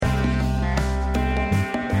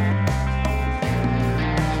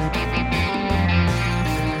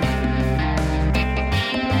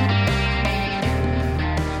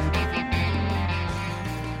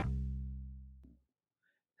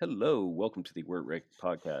Hello, welcome to the Word Rec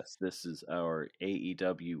podcast. This is our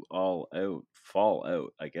AEW All Out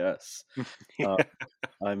Fallout, I guess. Uh,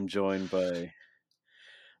 I'm joined by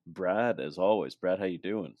Brad, as always. Brad, how you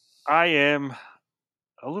doing? I am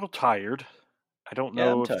a little tired. I don't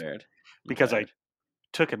Yeah, I'm know if tired. because I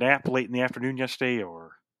took a nap late in the afternoon yesterday,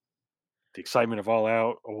 or the excitement of All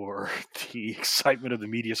Out, or the excitement of the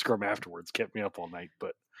media scrum afterwards kept me up all night.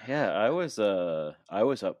 But Yeah, I was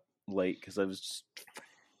up late because I was just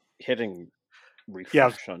hitting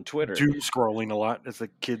yeah, refresh on Twitter. doom scrolling a lot, as the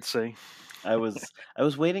kids say. I was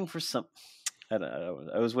waiting for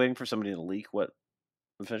I was waiting for somebody to leak what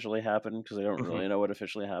officially happened because I don't Mhm. really know what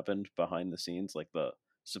officially happened behind the scenes, like the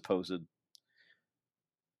supposed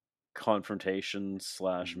confrontation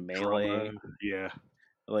slash Drama, melee. yeah,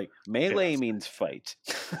 Like melee yes, means fight,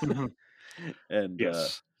 Mhm. and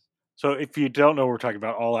Yes. So if you don't know what we're talking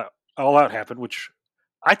about, All Out happened, which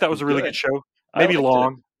I thought was a really good good. show. I Maybe liked it.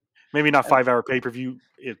 long, maybe not I, 5 hour pay per view,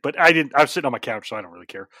 but I didn't. I was sitting on my couch, so I don't really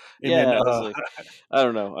care. And then, yeah, I was like, I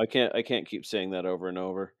don't know. I can't keep saying that over and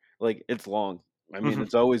over. Like it's long. I mean, Mhm.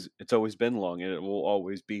 it's always been long, and it will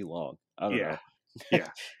always be long. I don't Yeah, know. yeah,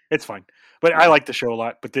 it's fine. But I Yeah, like the show a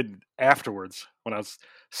lot. But then afterwards, when I was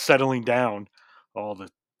settling down, all the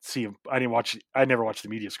CM, I didn't watch. I never watched the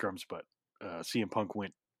media scrums, but CM Punk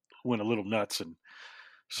went a little nuts and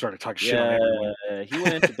started talking shit on yeah. everyone, He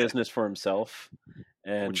went into business for himself,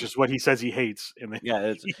 which and is what he says he hates. And then yeah,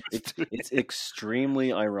 it's he was it's doing it's it.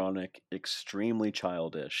 extremely ironic, extremely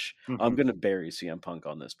childish. I'm Mhm. gonna bury CM Punk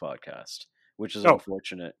on this podcast, which is Oh,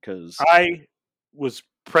 unfortunate because I was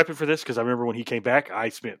prepping for this because I remember when he came back, I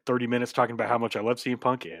spent 30 minutes talking about how much I love CM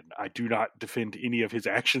Punk, and I do not defend any of his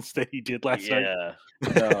actions that he did last night. yeah,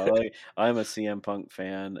 no, like I'm a CM Punk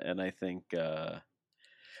fan, and I think, but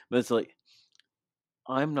it's like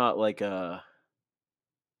I'm not like a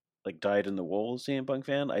like dyed in the wool CM Punk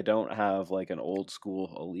fan. I don't have like an old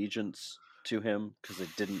school allegiance to him because I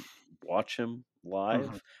didn't watch him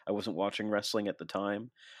Mhm. live. I wasn't watching wrestling at the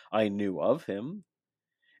time. I knew of him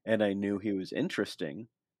and I knew he was interesting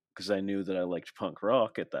because I knew that I liked punk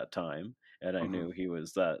rock at that time, and I Mhm. knew he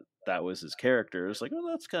was that was his character. It's like, oh,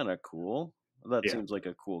 that's kind of cool. That Yeah, seems like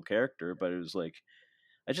a cool character, but it was like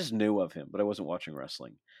I just knew of him, but I wasn't watching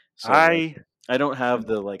wrestling, so like I I don't have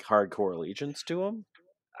the like hardcore allegiance to him.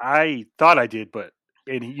 I thought I did, but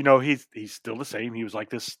and he's still the same. He was like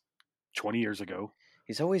this 20 years ago.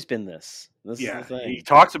 He's always been this. This is the Yeah, he thing.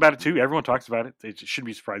 talks about it too. Everyone talks about it. It shouldn't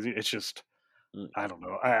be surprising. It's just Mm, I don't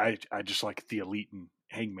know. I just like the Elite and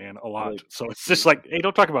Hangman a lot. Like, So it's just like, hey,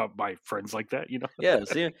 don't talk about my friends like that. yeah,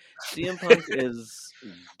 CM Punk is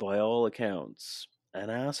by all accounts an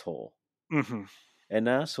asshole. Hmm. An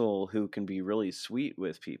asshole who can be really sweet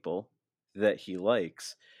with people that he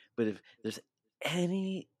likes, but if there's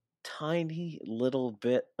any tiny little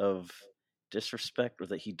bit of disrespect or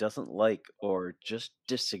that he doesn't like or just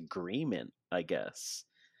disagreement, I guess,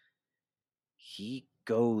 he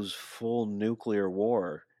goes full nuclear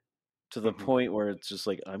war to the Hmm. point where it's just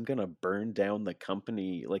like I'm gonna burn down the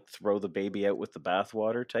company, like throw the baby out with the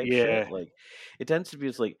bathwater type shit. Yeah. Like it tends to be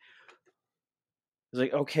it's like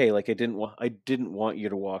okay, like I didn't want you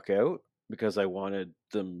to walk out because I wanted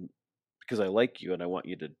them because I like you and I want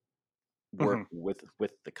you to work Hmm.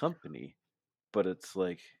 with the company. But it's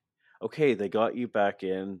like, okay, they got you back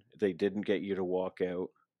in, they didn't get you to walk out,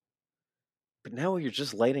 but now you're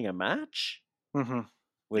just lighting a match Hmm.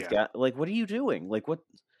 with Yeah. like what are you doing? Like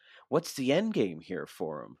what's the end game here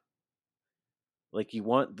for them? Like you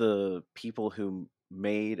want the people who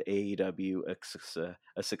made AEW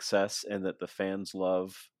a success and that the fans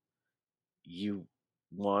love, you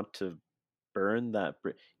want to burn that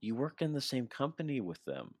you work in the same company with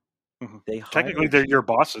them. Hmm. They Technically, hired they're you. your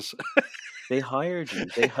bosses. They hired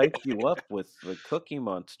you. They hyped you up with the Cookie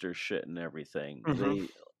Monster shit and everything. Hmm. They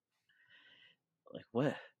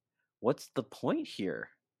like what's the point here?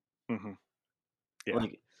 Hmm. Yeah.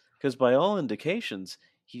 Like cuz by all indications,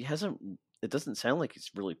 he hasn't it doesn't sound like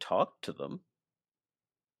he's really talked to them.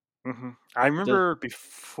 I It does. remember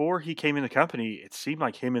before he came in the company, it seemed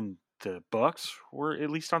like him and the Bucks were at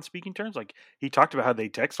least on speaking terms. Like he talked about how they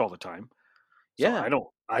text all the time. So Yeah.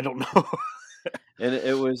 I don't know. And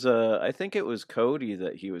it was I think it was Cody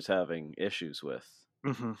that he was having issues with.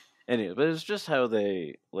 Hmm. Anyway, but it's just how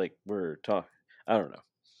they like were talk. I don't know.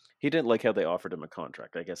 He didn't like how they offered him a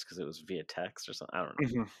contract. I guess because it was via text or something. I don't know.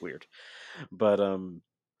 Hmm. Weird. But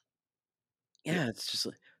Yeah. yeah, it's just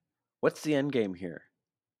like, what's the end game here?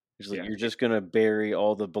 It's like Yeah. you're just gonna bury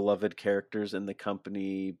all the beloved characters in the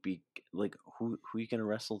company. Be like, who are you gonna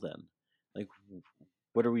wrestle then? Like,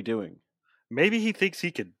 what are we doing? Maybe he thinks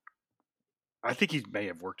he could. I think he may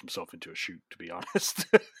have worked himself into a shoot, to be honest.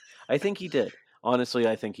 I think he did. Honestly,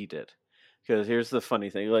 I think he did. Because here's the funny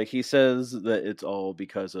thing: like he says that it's all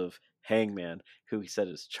because of Hangman, who he said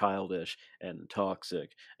is childish and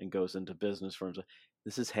toxic and goes into business for himself.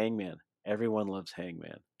 This is Hangman. Everyone loves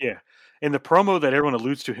Hangman. Yeah, and the promo that everyone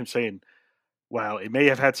alludes to him saying, "Wow, it may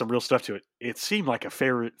have had some real stuff to it." It seemed like a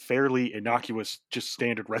fairly innocuous, just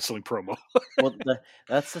standard wrestling promo. Well,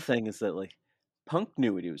 that's the thing is that like Punk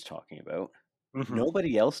knew what he was talking about. Hmm.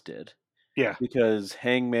 Nobody else did Yeah. because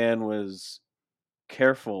Hangman was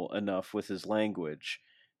careful enough with his language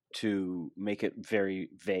to make it very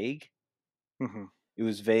vague. Hmm. It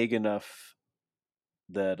was vague enough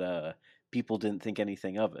that people didn't think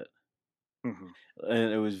anything of it, Hmm.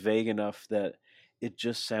 and it was vague enough that it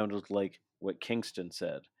just sounded like what Kingston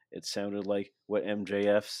said. It sounded like what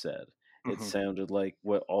MJF said. It Hmm. sounded like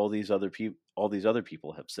what all these other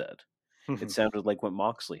people have said. It Hmm. sounded like what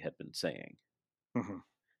Moxley had been saying. Hmm.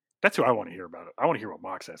 That's who I want to hear about it. I want to hear what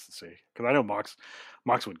Mox has to say because I know Mox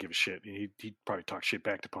wouldn't give a shit. He'd probably talk shit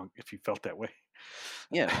back to Punk if he felt that way.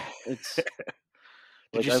 Yeah, it's Did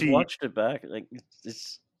like you I've see? watched it back. Like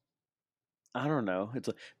it's I don't know. It's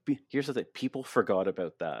like here's the thing: people forgot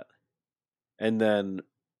about that, and then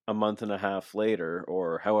a month and a half later,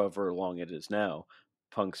 or however long it is now,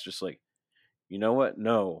 Punk's just like, you know what?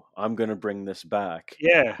 No, I'm gonna bring this back,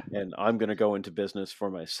 Yeah. and I'm gonna go into business for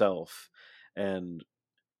myself. And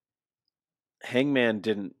Hangman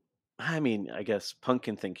didn't. I mean, I guess Punk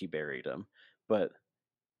can think he buried him, but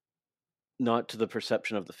not to the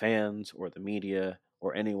perception of the fans or the media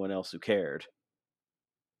or anyone else who cared.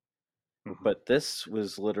 Hmm. But this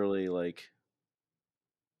was literally like,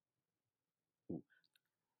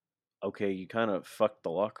 okay, you kind of fucked the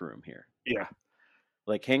locker room here. Yeah.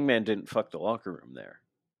 Like Hangman didn't fuck the locker room there.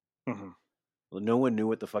 Hmm. Well, no one knew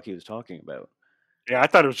what the fuck he was talking about. Yeah. I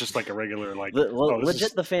thought it was just like a regular, like, oh, this Legit,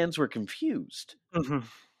 is. the fans were confused. Hmm.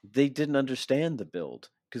 They didn't understand the build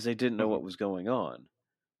because they didn't know Hmm. what was going on.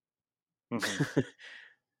 Hmm.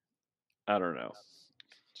 I don't know.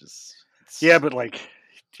 Just Yeah, it's, but like,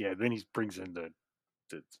 yeah. Then he brings in the,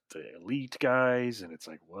 the elite guys, and it's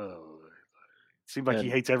like, whoa. It seems like he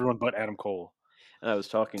and hates everyone but Adam Cole. I was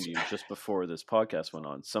talking to you just before this podcast went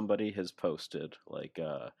on. Somebody has posted like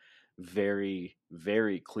very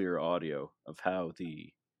very clear audio of how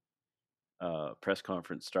the press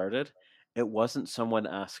conference started. It wasn't someone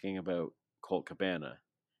asking about Colt Cabana.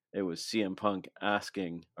 It was CM Punk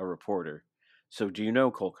asking a reporter, "So do you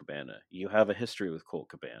know Colt Cabana? You have a history with Colt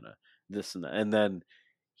Cabana, this and that." And then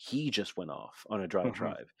he just went off on a Hmm.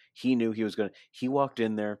 diatribe. He knew he was going to. He walked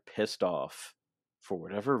in there pissed off for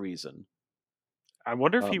whatever reason. I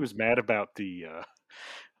wonder if he Um, was mad about the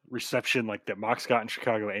reception like that Mox got in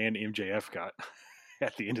Chicago and MJF got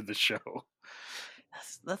at the end of the show.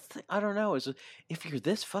 I don't know. If you're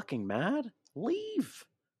this fucking mad, leave.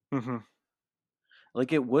 Hmm.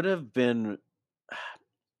 Like it would have been.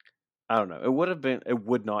 I don't know. It would have been. It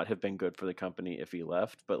would not have been good for the company if he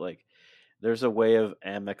left. But like, there's a way of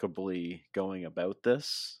amicably going about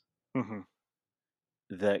this Hmm.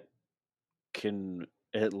 that can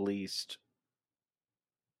at least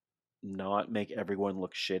not make everyone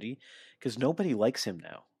look shitty because nobody likes him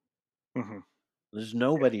now. Hmm. There's Yeah.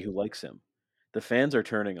 nobody who likes him. The fans are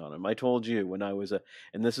turning on him. I told you when I was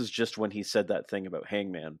and this is just when he said that thing about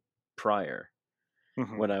Hangman prior,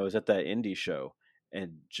 Hmm. when I was at that indie show,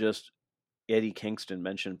 and just Eddie Kingston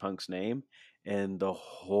mentioned Punk's name, and the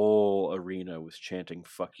whole arena was chanting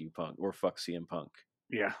 "Fuck you, Punk" or "Fuck CM Punk."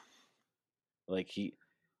 Yeah. Like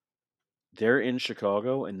they're in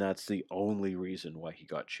Chicago, and that's the only reason why he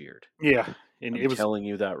got cheered. Yeah. And I'm it was telling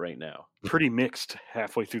you that right now. pretty mixed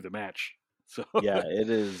halfway through the match. So Yeah, it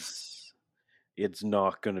is. It's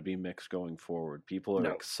not going to be mixed going forward. People are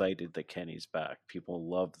no. excited that Kenny's back. People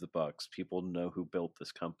love the Bucks. People know who built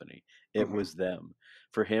this company. It Hmm. was them.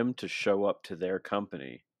 For him to show up to their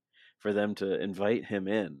company, for them to invite him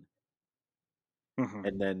in, Hmm.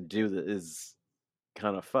 and then do that is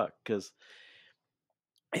kind of fucked. Because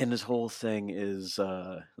and his whole thing is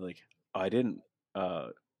like I didn't uh,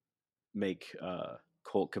 make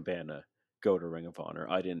Colt Cabana go to Ring of Honor.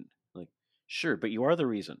 I didn't like. Sure, but you are the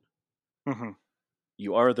reason. Hmm.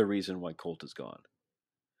 You are the reason why Colt is gone.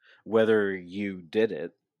 Whether you did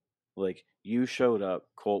it, like you showed up,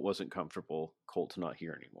 Colt wasn't comfortable, Colt's not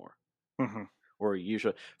here anymore. Hmm. Or you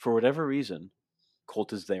show for whatever reason,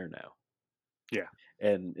 Colt is there now. Yeah.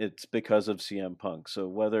 And it's because of CM Punk. So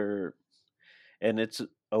whether and it's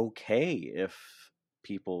okay if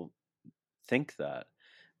people think that.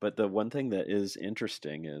 But the one thing that is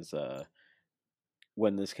interesting is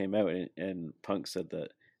when this came out and Punk said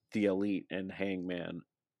that the Elite and Hangman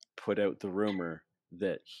put out the rumor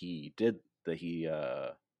that he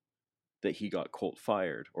that he got Colt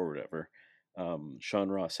fired or whatever, Sean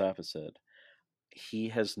Ross Sapp said he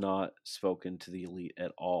has not spoken to the Elite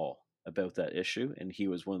at all about that issue, and he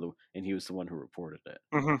was the one who reported it.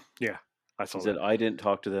 Mm-hmm. Yeah, I saw He said that. I didn't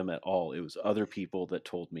talk to them at all. It was other people that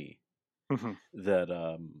told me Mm-hmm. that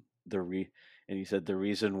and he said the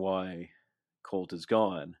reason why Colt is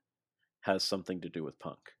gone has something to do with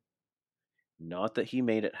Punk. Not that he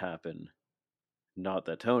made it happen, not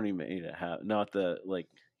that Tony made it happen, not that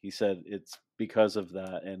he said it's because of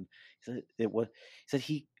that, and he said it was.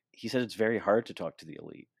 He said it's very hard to talk to the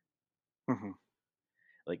Elite. Mm-hmm.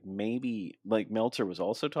 Like maybe Meltzer was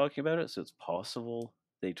also talking about it, so it's possible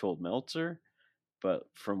they told Meltzer, but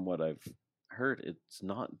from what I've heard, it's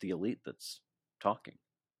not the Elite that's talking.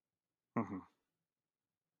 Mm-hmm.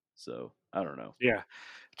 So I don't know. Yeah,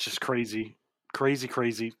 it's just crazy,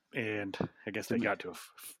 and I guess maybe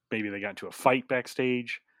they got into a fight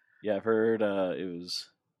backstage. Yeah, I've heard it was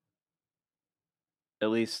at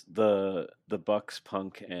least the Bucks,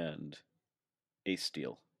 Punk, and Ace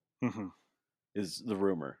Steel Mm-hmm. is the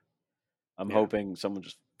rumor. I'm Yeah. hoping someone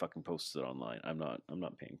just fucking posts it online. I'm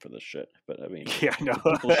not paying for this shit, but I mean, Yeah, I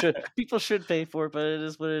know. people should pay for it, but it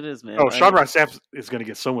is what it is, man. Oh, Sean Ross Sapp is going to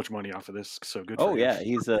get so much money off of this, so good for him. Yeah,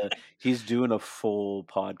 he's doing a full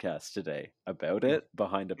podcast today about it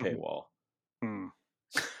behind a paywall. Mm-hmm.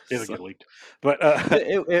 It'll get leaked, but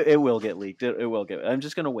it will get leaked. It will get. I'm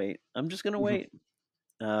just gonna wait. Wait.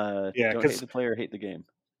 Yeah, don't hate the player, hate the game.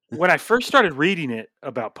 When I first started reading it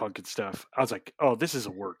about Punk and stuff, I was like, "Oh, this is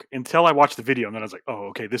a work." Until I watched the video, and then I was like, "Oh,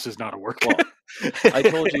 okay, this is not a work." Well,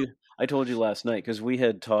 I told you last night because we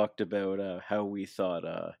had talked about how we thought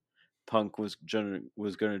Punk was going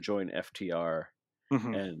to join FTR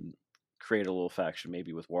mm-hmm. and create a little faction,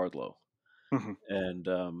 maybe with Wardlow, Mm-hmm.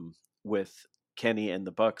 and with Kenny and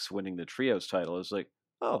the Bucks winning the trios title. I was like,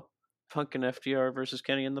 oh, Punk and FTR versus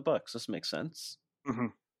Kenny and the Bucks. This makes sense. Mm-hmm.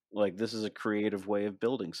 Like this is a creative way of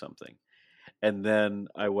building something. And then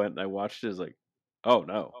I went and I watched it. It's like, oh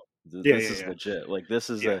no, this is legit. Like this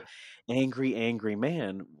is a angry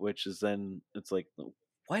man. Which is then it's like,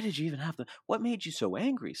 why did you even have to? What made you so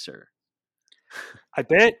angry, sir? I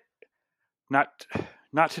bet not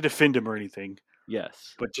to defend him or anything.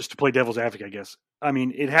 Yes, but just to play devil's advocate, I guess. I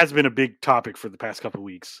mean, it has been a big topic for the past couple of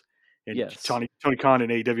weeks, and yes. Tony Khan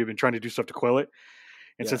and AEW have been trying to do stuff to quell it.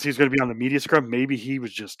 And since he's going to be on the media scrum, maybe he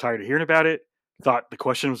was just tired of hearing about it. Thought the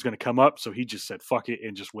question was going to come up, so he just said "fuck it"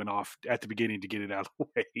 and just went off at the beginning to get it out of the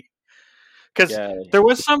way. Because there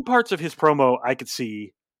was some parts of his promo I could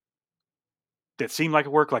see that seemed like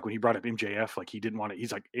it worked, like when he brought up MJF, like he didn't want it.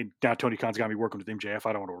 He's like, now Tony Khan's got me working with MJF.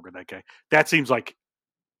 I don't want to work with that guy. That seems like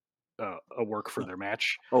a work for their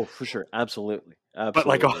match. Oh, for sure, absolutely. But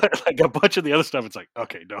like a bunch of the other stuff, it's like,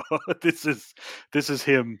 okay, no, this is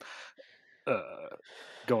him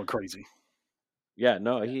going crazy. Yeah,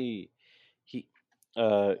 no, he.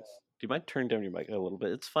 Do you mind turning down your mic a little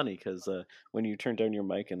bit? It's funny because when you turned down your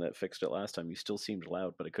mic and that fixed it last time, you still seemed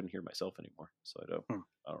loud, but I couldn't hear myself anymore. So I don't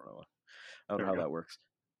know. I don't know how that works.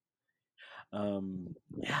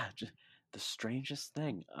 Yeah, just the strangest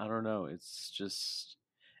thing. I don't know. It's just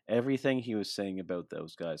everything he was saying about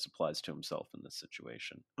those guys applies to himself in this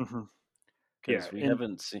situation. Because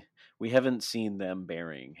we haven't seen them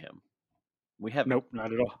burying him. We haven't. Nope,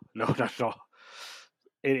 not at all. No, not at all.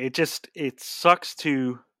 It sucks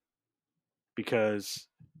too, because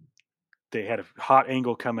they had a hot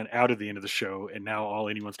angle coming out of the end of the show, and now all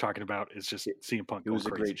anyone's talking about is just CM Punk. It was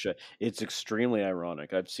a great show. It's extremely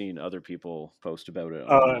ironic. I've seen other people post about it.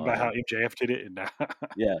 About how MJF did it, and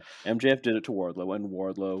yeah, MJF did it to Wardlow, and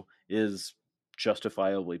Wardlow is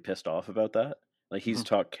justifiably pissed off about that. Like he's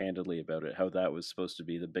talked candidly about it, how that was supposed to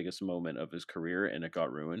be the biggest moment of his career, and it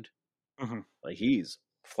got ruined. Like he's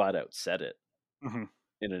flat out said it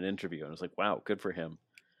in an interview, and it's like, wow, good for him.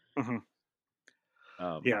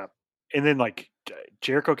 Yeah, and then like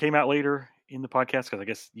Jericho came out later in the podcast, because I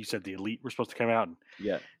guess you said the Elite were supposed to come out, and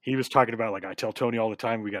he was talking about, like, I tell Tony all the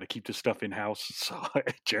time we got to keep this stuff in house. So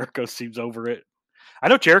Jericho seems over it. I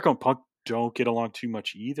know Jericho and Punk don't get along too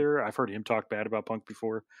much either. I've heard him talk bad about Punk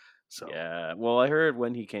before. So yeah, well, I heard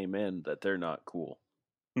when he came in that they're not cool.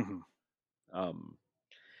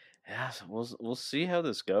 Yeah, so we'll see how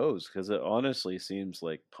this goes, because it honestly seems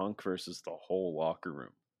like Punk versus the whole locker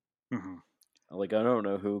room. Like I don't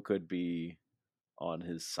know who could be on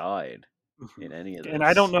his side in any of this. And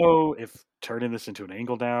I don't know if turning this into an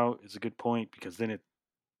angle now is a good point, because then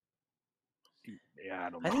I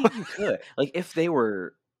don't know. I think you could. Like if they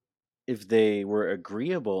were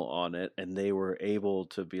agreeable on it and they were able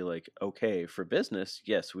to be like, okay, for business,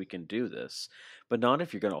 yes, we can do this, but not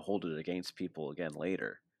if you're going to hold it against people again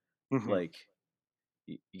later. Like,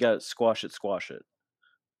 You got to squash it.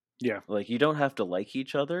 Yeah. Like, you don't have to like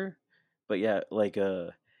each other, but yeah, like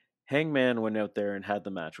Hangman went out there and had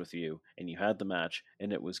the match with you, and you had the match,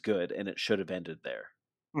 and it was good, and it should have ended there.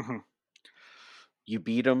 Mm-hmm. You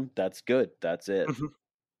beat him, that's good. That's it. Mm-hmm.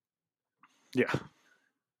 Yeah.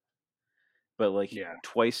 But like Yeah.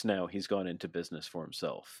 twice now, he's gone into business for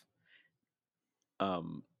himself.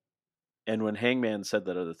 And when Hangman said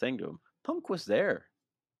that other thing to him, Punk was there,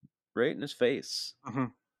 right in his face. Mm-hmm.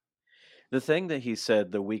 The thing that he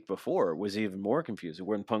said the week before was even more confusing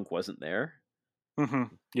when Punk wasn't there. Mm-hmm.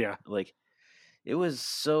 Yeah. Like, it was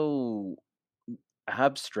so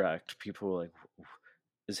abstract. People were like,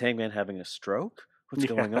 is Hangman having a stroke? What's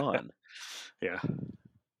going on? Yeah.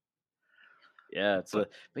 Yeah, but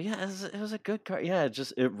yeah, it was a good card. Yeah,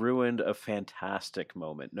 it ruined a fantastic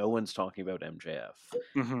moment. No one's talking about MJF,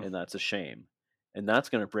 Mm-hmm. and that's a shame. And that's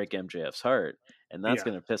going to break MJF's heart, and that's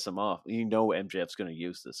going to piss him off. You know, MJF's going to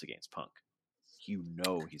use this against Punk. You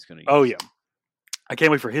know he's going to. Oh yeah, I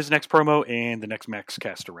can't wait for his next promo and the next Max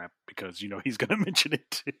Caster rap because you know he's going to mention it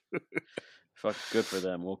too. Fuck, good for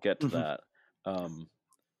them. We'll get to that.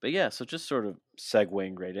 But yeah, so just sort of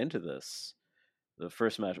segueing right into this. The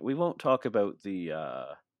first match, we won't talk about the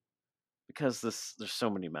because there's so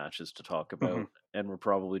many matches to talk about, and we're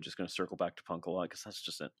probably just going to circle back to Punk a lot because that's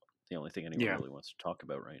just the only thing anyone really wants to talk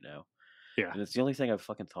about right now. Yeah, and it's the only thing I've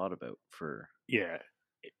fucking thought about for. Yeah,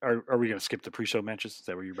 are we going to skip the pre-show matches? Is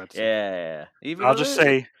that what you're about to say? Yeah, even I'll just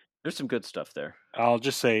say there's some good stuff there. I'll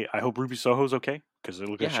just say I hope Ruby Soho's okay because it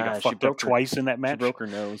looked like she got fucked up twice in that match. She broke her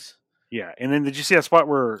nose. Yeah, and then did you see that spot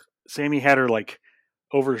where Sammy had her like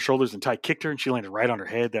over her shoulders and Ty kicked her and she landed right on her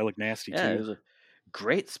head? That looked nasty too. Yeah, it was a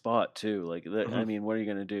great spot too. Like I mean, what are you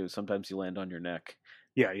going to do? Sometimes you land on your neck.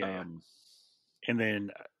 Yeah. And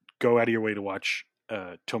then go out of your way to watch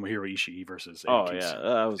Tomohiro Ishii versus Eddie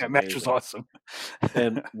Kingston. That match was awesome.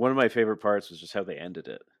 And one of my favorite parts was just how they ended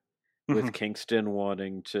it with Kingston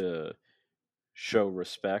wanting to show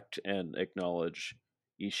respect and acknowledge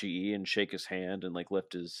Ishii and shake his hand and like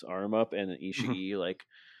lift his arm up, and Ishii like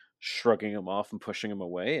shrugging him off and pushing him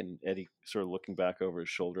away, and Eddie sort of looking back over his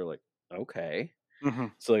shoulder like, okay.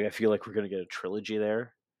 So like I feel like we're gonna get a trilogy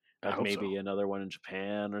there, like maybe another one in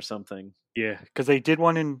Japan or something. Yeah, because they did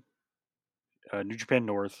one in New Japan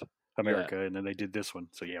North America, and then they did this one.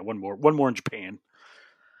 So yeah, one more in Japan.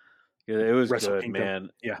 Yeah, it was good, man.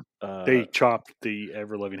 Yeah, they chopped the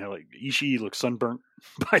ever loving hell. Like, Ishii looked sunburnt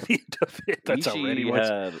by the end of it. That's how red he was.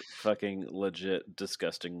 Had fucking legit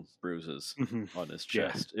disgusting bruises on his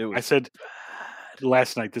chest. Yeah. It was. I said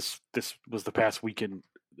last night. This was the past weekend.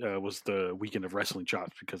 Was the weekend of wrestling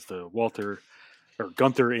chops because the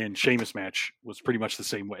Gunther and Sheamus match was pretty much the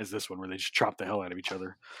same as this one, where they just chopped the hell out of each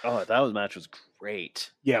other. Oh, that match was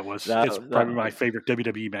great. Yeah, it was. It's probably my favorite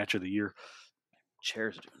WWE match of the year.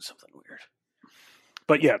 Chair's doing something weird.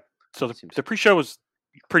 But yeah, so the pre-show was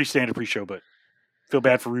pretty standard pre-show, but feel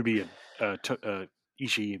bad for Ruby and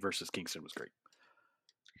Ishii versus Kingston was great.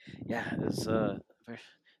 Yeah, it's a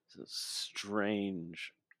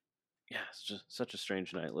strange. Yeah, it's just such a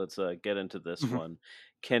strange night. Let's get into this one.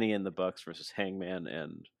 Kenny and the Bucks versus Hangman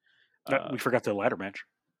and. We forgot the ladder match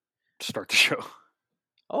to start the show.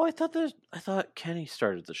 Oh, I thought Kenny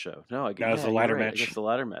started the show. No, I guess that was the ladder match. I guess the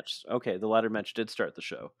ladder match. Okay, the ladder match did start the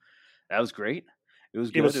show. That was great. It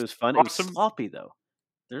was good. It was fun. Awesome. It was sloppy though.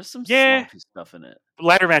 There's some sloppy stuff in it.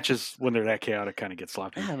 Ladder matches, when they're that chaotic, kind of get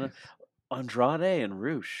sloppy. Yeah, Andrade and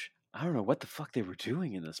Rush. I don't know what the fuck they were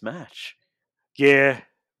doing in this match. Yeah,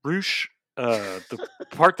 Rush. The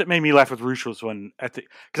part that made me laugh with Rush was when because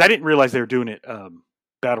I didn't realize they were doing it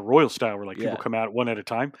battle royal style, where like people come out one at a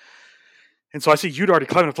time. And so I see Yuta already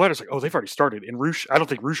climbing up the ladder. It's like, oh, they've already started. And Rush, I don't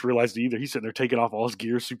think Rush realized it either. He's sitting there taking off all his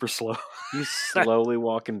gear super slow. He's slowly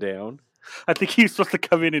walking down. I think he's supposed to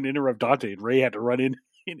come in and interrupt Dante, and Ray had to run in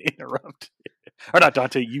and interrupt. Or not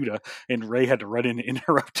Dante, Yuta. And Ray had to run in and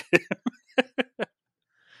interrupt him.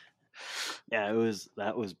 Yeah,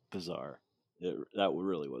 that was bizarre. That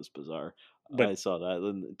really was bizarre. But I saw that,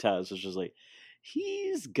 and Taz was just like,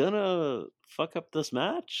 he's gonna fuck up this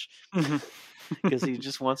match because he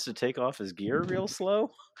just wants to take off his gear real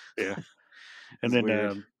slow. Yeah, and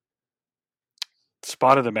then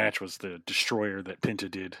spot of the match was the destroyer that Penta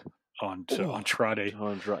did on Andrade.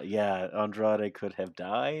 Andrade could have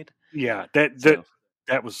died. Yeah,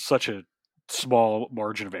 that was such a small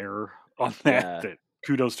margin of error on that. Yeah. That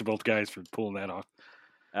kudos to both guys for pulling that off.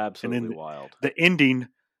 Absolutely and then wild. The ending,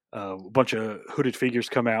 a bunch of hooded figures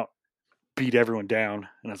come out, beat everyone down,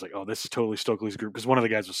 and I was like, "Oh, this is totally Stokely's group." Because one of the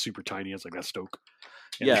guys was super tiny. I was like, "That's Stoke,"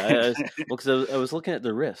 And Yeah, well, because I was looking at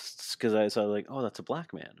the wrists because I saw like, oh, that's a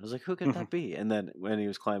black man. I was like, who could Mhm, that be? And then when he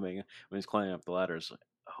was climbing up the ladder, I was like,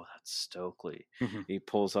 oh, that's Stokely. mhm. He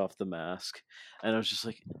pulls off the mask, and I was just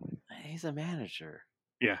like, he's a manager.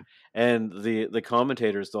 Yeah. And the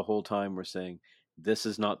commentators the whole time were saying, this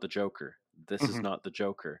is not the Joker. This is Mhm. not the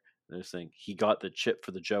Joker. They're saying he got the chip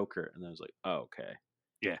for the Joker, and I was like, oh, okay.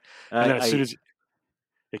 Yeah. And then as soon I as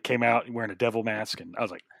it came out wearing a devil mask, and I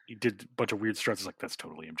was like, he did a bunch of weird struts. I was like, that's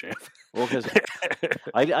totally MJF. well, because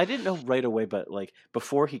I didn't know right away, but like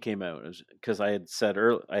before he came out, because I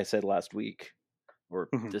said last week or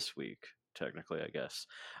Mhm. this week technically, I guess,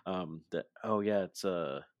 that oh yeah, it's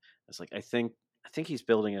like I think he's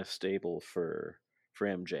building a stable for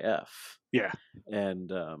MJF, Yeah.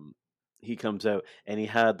 and he comes out and he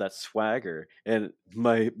had that swagger, and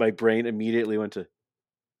my brain immediately went to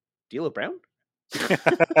D'Lo Brown.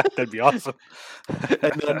 That'd be awesome.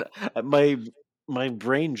 And then my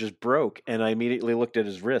brain just broke, and I immediately looked at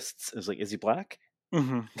his wrists. I was like, "Is he black?"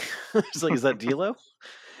 Mhm. I was like, "Is that D'Lo?"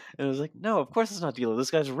 And I was like, "No, of course it's not D'Lo.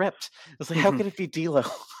 This guy's ripped." I was like, "How Mhm. could it be D'Lo?"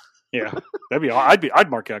 Yeah. I'd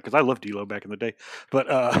mark out because I loved D'Lo back in the day. But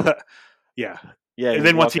yeah. Yeah, And he's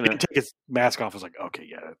then once he walking. did take his mask off, I was like, okay,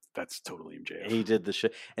 yeah, that's totally MJF. He did the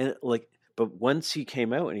shit, and like, but once he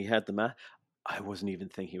came out and he had the mask, I wasn't even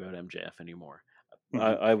thinking about MJF anymore. Hmm.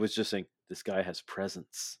 I was just saying, this guy has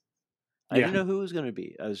presence. I Yeah. didn't know who it was going to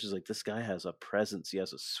be. I was just like, this guy has a presence. He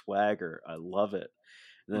has a swagger. I love it.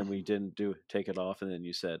 And then we Hmm. didn't take it off, and then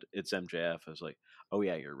you said it's MJF. I was like, oh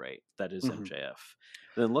yeah, you're right. That is Hmm. MJF.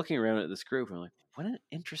 And then looking around at this group, I'm like, what an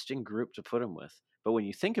interesting group to put him with. But when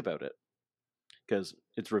you think about it, because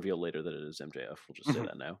it's revealed later that it is MJF, we'll just say Hmm.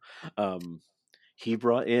 that now. He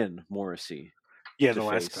brought in Morrissey Yeah, to the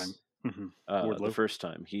last time. face Hmm. the Wardlow. first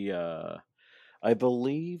time. I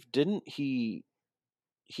believe, didn't he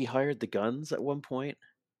hired the Guns at one point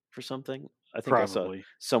for something? I think I saw Probably.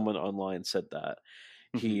 someone online said that.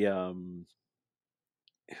 Hmm. He who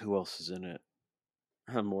else is in it?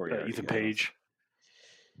 Moriarty, Ethan I don't think. Page.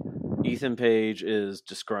 Ethan Page is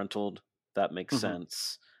disgruntled. That makes Hmm.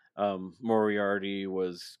 sense. Moriarty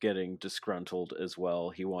was getting disgruntled as well.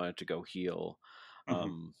 He wanted to go heel. Hmm.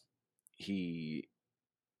 Um, he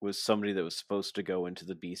was somebody that was supposed to go into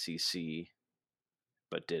the BCC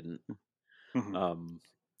but didn't. Hmm. Um,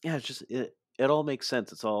 yeah, it all makes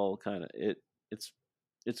sense. It's all kind of it's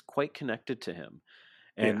it's quite connected to him,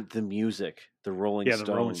 Yeah. and the music, the Rolling Yeah,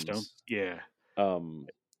 the Rolling Stone. Stones, Yeah. um,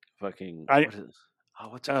 fucking I what is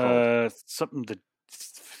what's it called? something to love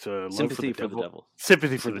for the Sympathy for the devil. Devil.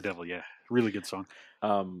 Sympathy for the Sympathy. devil. Yeah, really good song.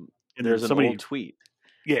 And then There's an old somebody. tweet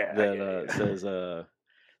Yeah, that yeah, yeah. says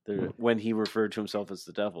when he referred to himself as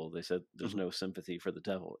the devil, they said there's Hmm. no sympathy for the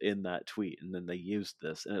devil in that tweet, and then they used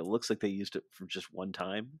this, and it looks like they used it for just one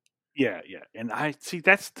time. Yeah, yeah. And I see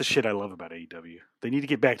that's the shit I love about AEW. They need to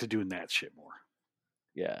get back to doing that shit more,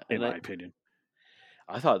 Yeah, in and my opinion.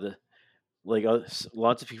 I thought that like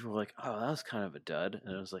lots of people were like, "Oh, that was kind of a dud,"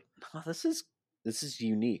 and I was like, "No, this is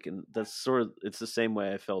unique," and that's sort of it's the same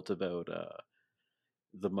way I felt about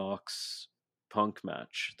the Mox Punk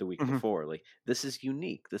match the week Hmm. before. Like, this is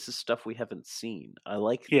unique. This is stuff we haven't seen. I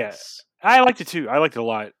like Yeah, this. I liked it too. I liked it a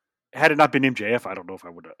lot. Had it not been MJF, I don't know if I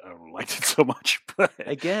would have liked it so much. But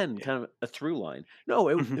Again, yeah. kind of a through line. No,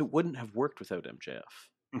 Hmm. it wouldn't have worked without MJF.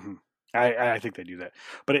 Hmm. I think they do that,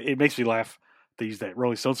 but it makes me laugh. They use that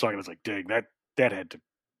Rolling Stone song, and it's like, dang, that had to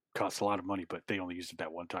cost a lot of money, but they only used it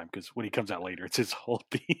that one time because when he comes out later, it's his whole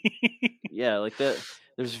thing. Yeah, like that.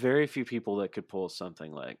 There's very few people that could pull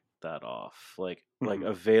something like that off. Like Hmm.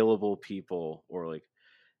 available people, or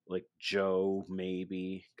like Joe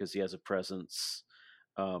maybe because he has a presence.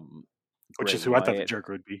 Um, Which Bray is who I thought the Wyatt,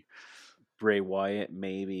 Joker would be. Bray Wyatt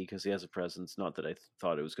maybe because he has a presence. Not that I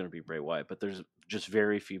thought it was going to be Bray Wyatt, but there's just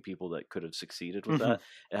very few people that could have succeeded with Hmm. that.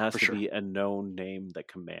 It has For to sure. be a known name that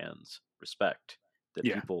commands respect that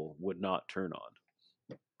Yeah, people would not turn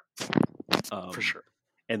on. for Um, sure.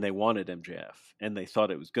 and they wanted MJF, and they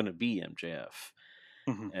thought it was going to be MJF,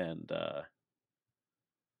 Hmm. and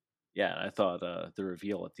yeah, I thought the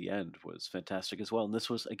reveal at the end was fantastic as well. And this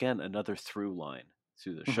was again another through line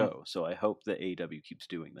through the Hmm. show. So I hope that AEW keeps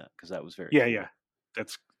doing that because that was very Yeah, yeah, cool.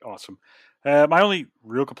 that's awesome. My only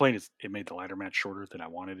real complaint is it made the ladder match shorter than I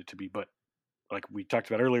wanted it to be, but like we talked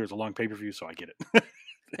about earlier, it's a long pay per view, so I get it.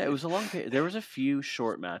 Yeah, it was a long. There was a few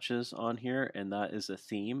short matches on here, and that is a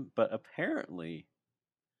theme. But apparently,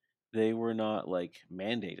 they were not like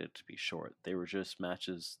mandated to be short. They were just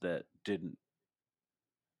matches that didn't.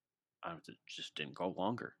 I don't know, just didn't go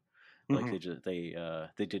longer. Like Hmm.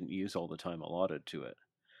 they didn't use all the time allotted to it.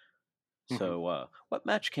 So, what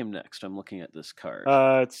match came next? I'm looking at this card.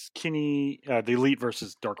 It's Kenny, the Elite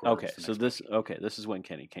versus Dark Order. Okay, so this is when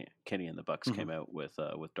Kenny and the Bucks came out with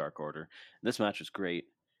Dark Order. This match was great.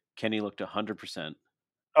 Kenny looked 100%.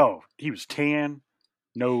 Oh, he was tan,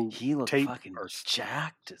 no He looked tape, fucking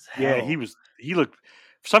jacked as hell. Yeah, he looked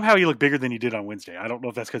somehow he looked bigger than he did on Wednesday. I don't know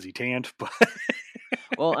if that's because he tanned, but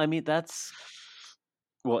well, I mean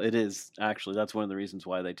it is actually that's one of the reasons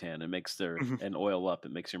why they tan. It makes and oil up.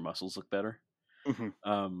 It makes your muscles look better.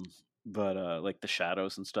 But like the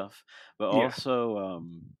shadows and stuff. But also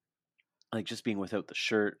like just being without the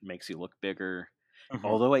shirt makes you look bigger.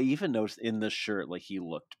 Although I even noticed in the shirt, like he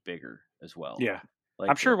looked bigger as well. Yeah, like,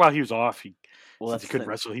 I'm sure while he was off, since he couldn't the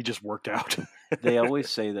wrestle, he just worked out. They always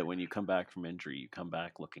say that when you come back from injury, you come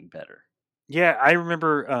back looking better. Yeah, I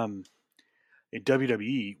remember in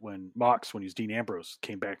WWE when Mox, when he was Dean Ambrose,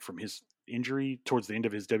 came back from his injury towards the end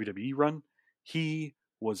of his WWE run, he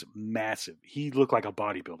was massive. He looked like a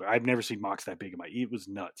bodybuilder. I've never seen Mox that big. It was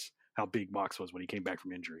nuts how big Mox was when he came back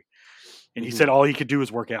from injury. And he said all he could do was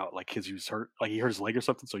work out, like because he was hurt, like he hurt his leg or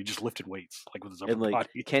something, so he just lifted weights, like with his upper body.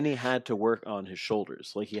 Kenny had to work on his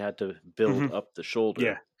shoulders, like he had to build up the shoulder.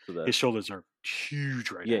 Yeah, so that, his shoulders are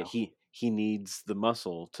huge right now. Yeah, he needs the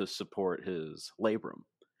muscle to support his labrum.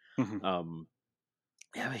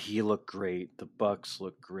 Yeah, but he looked great. The Bucks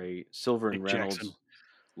looked great. Silver and Reynolds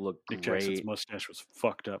looked great. Nick Jackson's mustache was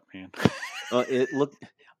fucked up, man. It looked.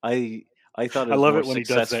 I thought it was more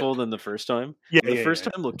successful than the first time. Yeah, the first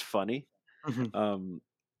time looked funny.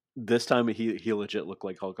 This time he legit looked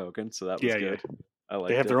like Hulk Hogan, so that was good. Yeah. I liked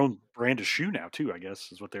They have their own brand of shoe now too, I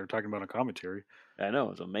guess, is what they were talking about on commentary. I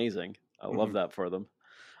know, it's amazing. I love that for them.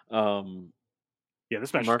 Yeah,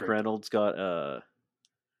 this match. Mark Reynolds got a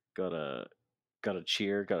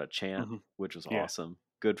cheer, got a chant, which was awesome.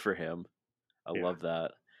 Good for him. I love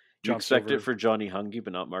that. You expect it for Johnny Hungy,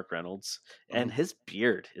 but not Mark Reynolds. And his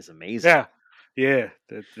beard is amazing. Yeah.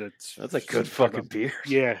 That's a good fucking beard.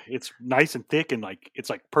 Yeah, it's nice and thick and it's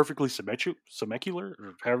like perfectly symmetrical,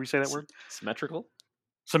 or however you say that word. Symmetrical?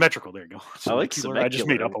 Symmetrical, there you go. I like symmetrical. I just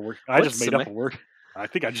made up a word. I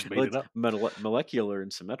think I just made it up. Molecular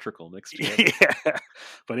and symmetrical mixed together. Yeah,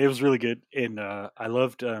 but it was really good, and I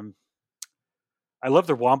loved their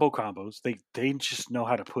wombo combos. They just know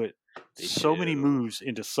how to put so many moves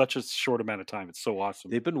into such a short amount of time. It's so awesome.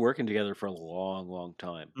 They've been working together for a long, long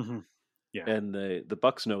time. Yeah, and the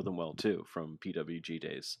Bucks know them well too from PWG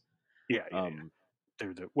days. Yeah.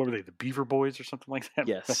 They're what were they? The Beaver Boys or something like that?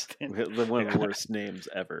 Yes, one of the worst names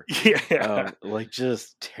ever. Yeah, like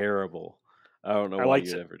just terrible. I don't know why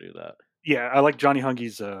you'd ever do that. Yeah, I like Johnny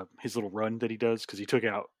Hungy's his little run that he does because he took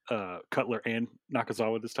out Cutler and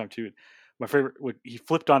Nakazawa this time too. My favorite, when he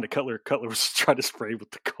flipped onto Cutler, Cutler was trying to spray with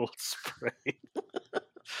the cold spray.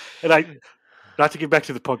 And not to get back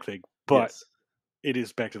to the Punk thing, but it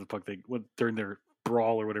is back to the Punk thing. During their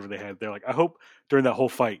brawl or whatever they had, they're like, I hope during that whole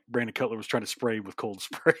fight, Brandon Cutler was trying to spray with cold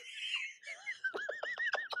spray.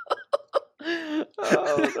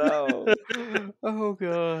 Oh no! Oh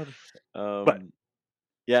god! But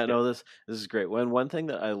yeah, no, this is great. One thing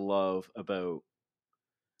that I love about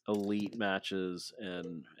Elite matches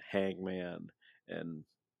and Hangman, and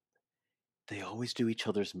they always do each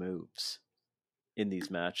other's moves in these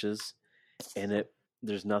matches, and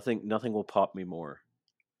there's nothing will pop me more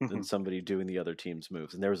than somebody doing the other team's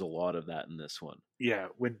moves, and there was a lot of that in this one. Yeah,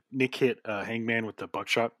 when Nick hit Hangman with the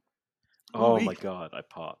buckshot. Oh my god, I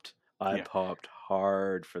popped. I popped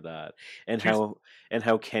hard for that, and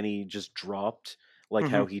how Kenny just dropped, like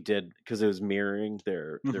how he did, because it was mirroring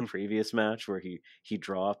their previous match where he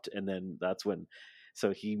dropped, and then that's when, so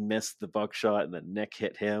he missed the buckshot, and then Nick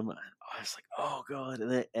hit him. I was like, oh god,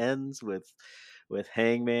 and it ends with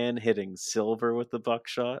Hangman hitting Silver with the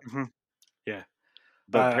buckshot. Yeah,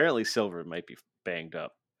 but apparently Silver might be banged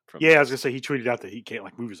up. I was gonna say he tweeted out that he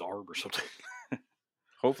can't move his arm or something.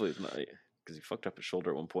 Hopefully it's not, because he fucked up his shoulder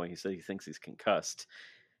at one point. He said he thinks he's concussed.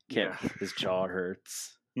 His jaw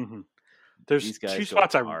hurts. There's These guys two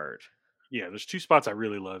spots hard. There's two spots I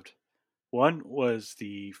really loved. One was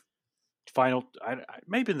the final,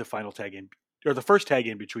 maybe in the final tag in, or the first tag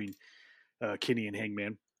in between Kenny and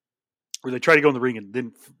Hangman, where they try to go in the ring, and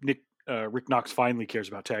then Rick Knox finally cares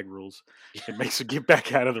about tag rules and makes him get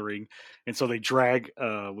back out of the ring. And so they drag,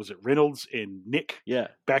 was it Reynolds and Nick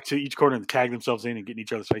back to each corner and tag themselves in and get in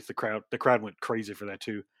each other's face. The crowd went crazy for that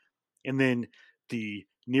too. And then the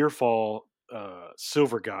near fall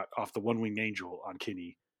Silver got off the One Winged Angel on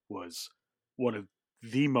Kenny was one of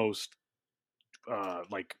the most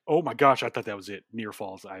oh my gosh, I thought that was it, near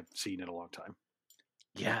falls I've seen in a long time.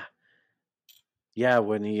 Yeah,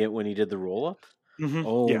 when he did the roll up.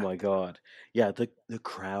 Oh my god. Yeah, the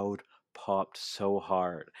crowd popped so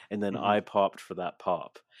hard, and then Mhm. I popped for that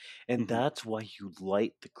pop, and Mhm. that's why you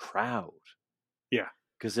light the crowd, Yeah.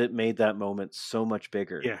 because it made that moment so much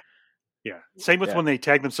bigger. Yeah. Yeah. Same with Yeah, when they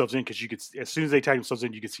tag themselves in, because you could, as soon as they tag themselves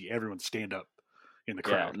in, you could see everyone stand up in the yeah,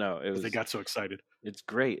 crowd no, it because they was got so excited. it's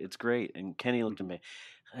great, and Kenny looked Mhm. at me.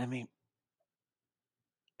 I mean,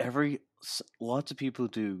 lots of people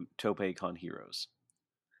do Tope Con Heroes.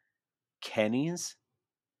 Kenny's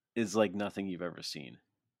is like nothing you've ever seen.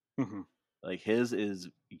 Mhm. Like his is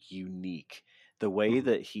unique. The way Mhm.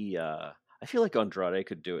 that I feel like Andrade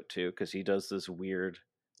could do it too, because he does this weird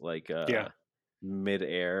like Yeah.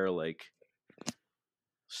 mid-air like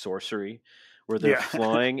sorcery where they're Yeah.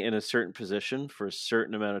 flying in a certain position for a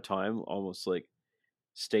certain amount of time, almost like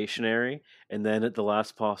stationary, and then at the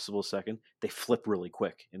last possible second they flip really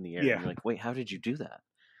quick in the air, and Yeah. you're like, wait, how did you do that?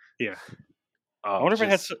 Yeah. I Oh, wonder if it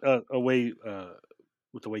just has a way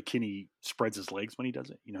with the way Kenny spreads his legs when he does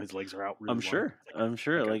it. You know, his legs are out really wide. I'm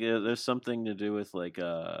sure Like a like there's something to do with like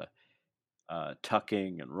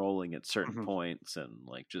tucking and rolling at certain Mhm. points and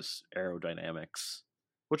like just aerodynamics.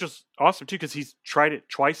 Which is awesome too, because he's tried it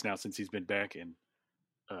twice now since he's been back, and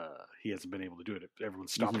he hasn't been able to do it. Everyone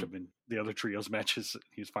stopped Hmm. him in the other trios matches.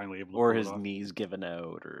 He was finally able to Or pull it his off. knees given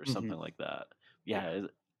out or Hmm. something like that. Yeah, Yeah.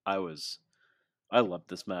 I was I loved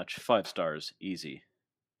this match. 5 stars, easy.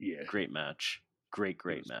 Yeah. Great match. It Great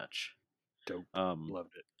was match. dope. Um,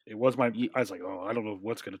 Loved it. It was my. you I was like, oh, I don't know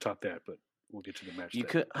what's going to top that, but we'll get to the match you that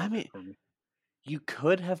could I topped it mean for me. you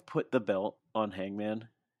could have put the belt on Hangman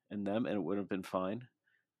and them, and it would have been fine.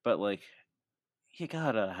 But like you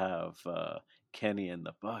gotta have Kenny and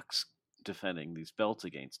the Bucks defending these belts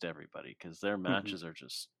against everybody because their Hmm. matches are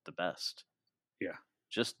just the best, Yeah.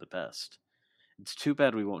 just the best. It's too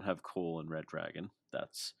bad we won't have Cole and Red Dragon.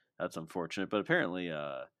 That's unfortunate. But apparently,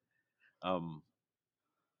 um,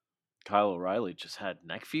 Kyle O'Reilly just had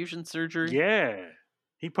neck fusion surgery. Yeah.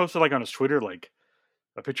 He posted like on his Twitter like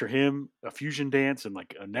a picture of him, a fusion dance, and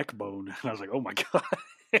like a neck bone, and I was like, oh my god.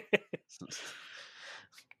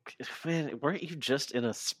 Man, weren't you just in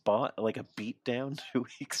a spot like a beatdown 2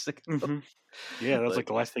 weeks ago? Hmm. Yeah, that was like Like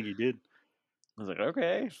the last thing he did. I was like,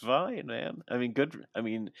 okay, fine, man. I mean, good. I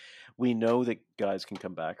mean, we know that guys can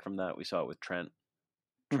come back from that. We saw it with Trent.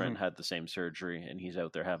 Hmm. Trent had the same surgery, and he's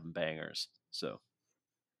out there having bangers. So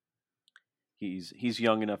he's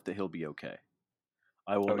young enough that he'll be okay.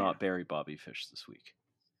 I will Oh yeah. not bury Bobby Fish this week.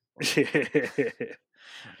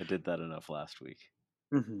 I did that enough last week.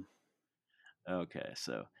 Hmm. Okay,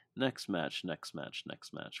 so next match.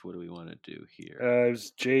 What do we want to do here? It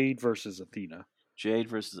was Jade versus Athena. Jade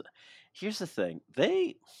versus. Here's the thing.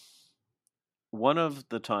 They one of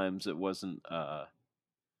the times it wasn't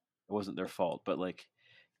their fault, but like,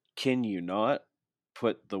 can you not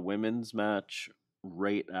put the women's match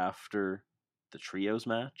right after the trios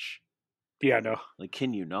match? Yeah, no. Like,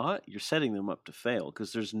 can you not? You're setting them up to fail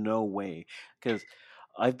because there's no way. Because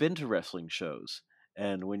I've been to wrestling shows,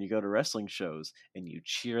 and when you go to wrestling shows and you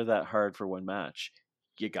cheer that hard for one match,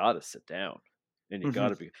 you gotta sit down, and you Hmm.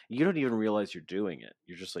 gotta be. You don't even realize you're doing it.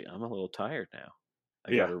 You're just like, I'm a little tired now.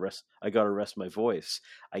 I Yeah. gotta rest. I gotta rest my voice.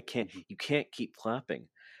 I can't. Hmm. You can't keep clapping.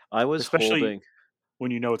 I was Especially holding. when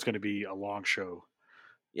you know it's going to be a long show.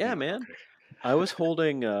 Yeah, You're like, man. okay. I was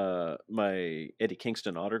holding my Eddie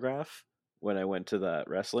Kingston autograph when I went to that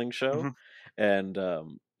wrestling show, Hmm. and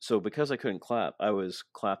so because I couldn't clap, I was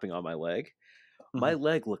clapping on my leg. My Hmm.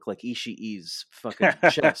 leg looked like Ishii's fucking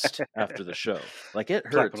chest after the show. Like it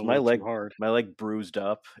Clapping hurts. a little too hard. My leg bruised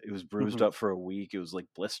up. It was bruised Hmm. up for a week. It was like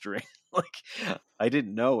blistering. Like I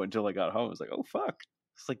didn't know until I got home. I was like, oh fuck.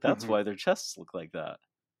 It's like that's Hmm. why their chests look like that.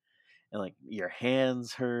 And like your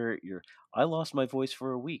hands hurt. I lost my voice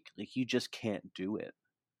for a week. Like you just can't do it.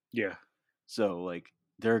 Yeah. So like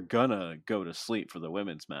they're gonna go to sleep for the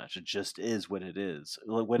women's match. It just is what it is.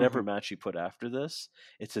 Like, Hmm. whatever match you put after this,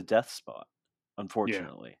 it's a death spot. Yeah.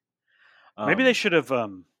 Unfortunately, Maybe they um, should have. I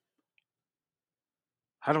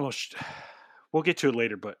don't know. We'll get to it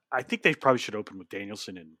later, but I think they probably should open with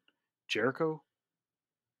Danielson and Jericho,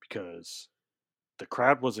 because the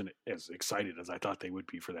crowd wasn't as excited as I thought they would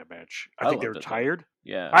be for that match. I I think they were loved it though. tired.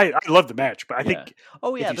 Yeah, I love the match, but I yeah. think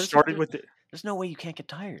Oh if yeah. you started with it, There's no way you can't get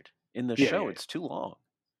tired in the yeah, show. yeah. It's too long.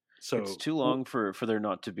 It's So too long for there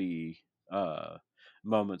not to be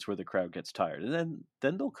moments where the crowd gets tired, and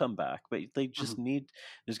then they'll come back. But they mhm, just need.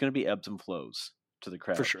 There's going to be ebbs and flows to the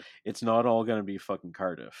for crowd. sure, It's not all going to be fucking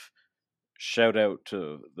Cardiff. Shout out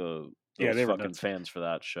to yeah, those they were fucking nuts. fans for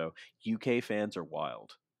that show. UK fans are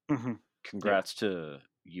wild. Hmm. Yeah, Congrats to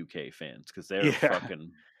UK fans because they're yeah, fucking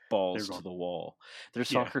they're balls to going. the wall. They're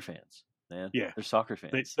Yeah, soccer fans. man. Yeah, They're soccer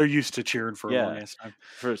fans. they're used to cheering for a long Yeah, ass time.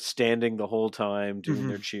 for standing the whole time doing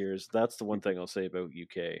their Mhm. cheers. That's the one thing I'll say about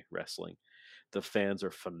UK wrestling. The fans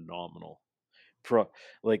are phenomenal.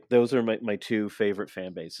 Like those are my two favorite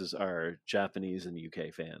fan bases are Japanese and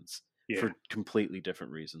UK fans Yeah. for completely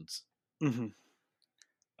different reasons. hmm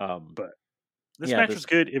Um, But this yeah, match this was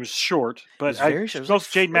good. It was short, it but was very short.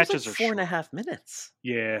 most Jade It was like matches are 4 and a short. half minutes.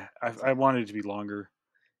 Yeah, It's I like wanted it to be longer.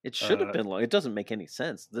 it should have Uh, been long. It doesn't make any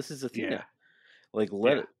sense. This is yeah, Athena. Like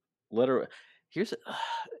yeah. let her. Here's.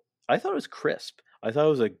 I thought it was crisp. I thought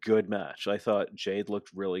it was a good match. I thought Jade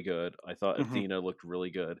looked really good. I thought hmm Athena looked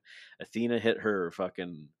really good. Athena hit her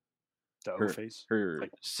fucking The O her face, her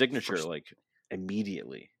like signature first. like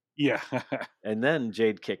immediately, Yeah. and then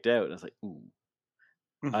Jade kicked out. And I was like, ooh.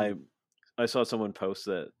 hmm I I saw someone post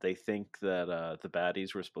that they think that the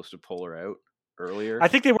baddies were supposed to pull her out earlier. I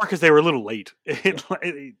think they were because they were a little late. Yeah,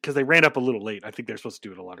 Because they ran up a little late. I think they're supposed to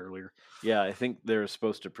do it a lot earlier. yeah. I think they're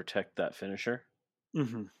supposed to protect that finisher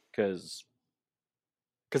Because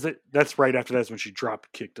because that's right after that's when she drop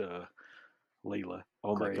kicked Layla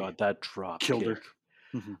oh my Gray, god, that drop killed kick. her.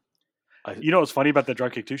 hmm I You know what's funny about that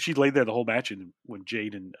drop kick too? She laid there the whole match, and when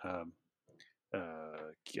Jade and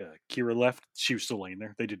Kira left, she was still laying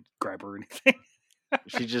there. They didn't grab her or anything.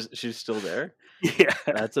 she's still there. Yeah.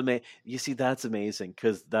 That's amazing. You see, that's amazing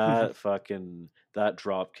because hmm that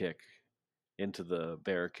drop kick into the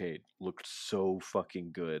barricade looked so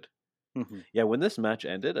fucking good. hmm Yeah, when this match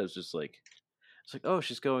ended, I was just like, it's like, oh,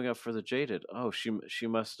 she's going up for the jaded. Oh, she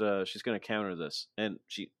must she's gonna counter this, and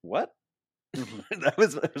she what? hmm I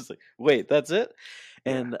was like, wait, that's it.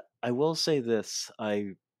 Yeah. And I will say this,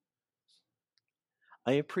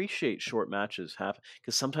 I appreciate short matches happen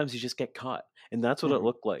because sometimes you just get caught, and that's what it hmm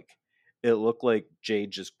looked like. It looked like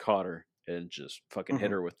Jade just caught her and just fucking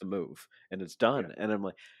hit hmm her with the move, and it's Yeah. done. And I'm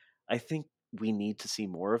like, I think we need to see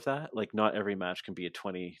more of that. Like, not every match can be a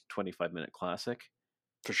 20-25 minute classic.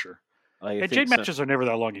 For sure. I And think Jade so. matches are never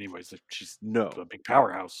that long, anyways. She's a No, big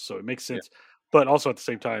powerhouse, so it makes yeah. sense. But also at the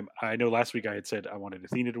same time, I know last week I had said I wanted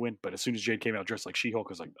Athena to win, but as soon as Jade came out dressed like She-Hulk,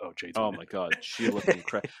 I was like, "Oh, Jade's Oh winning." my god, she looked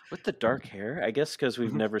incredible with the dark hair. I guess because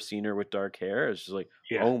we've Mhm. never seen her with dark hair. It's just like,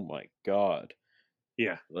 Yeah, oh my god,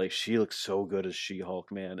 yeah. like she looks so good as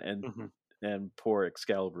She-Hulk, man. hmm And poor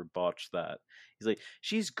Excalibur botched that. He's like,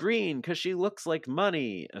 she's green because she looks like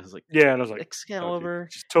money. I was like, Yeah, and I was like, "Oh, dude, Excalibur,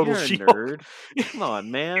 she's total you're a She-Hulk." nerd. Come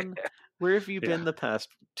on, man. Where have you Yeah. been the past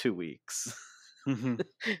 2 weeks? hmm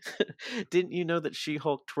Didn't you know that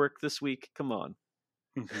She-Hulk twerked this week? Come on.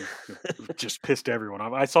 hmm Just pissed everyone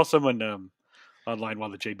off. I saw someone online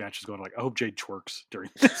while the Jade match is going, like, "I hope Jade twerks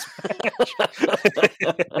during this match."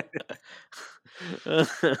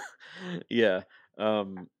 Yeah.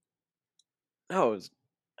 Um, no, it was,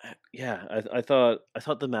 yeah. I thought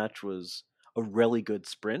the match was a really good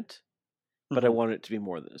sprint, but I hmm wanted it to be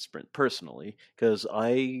more than a sprint personally because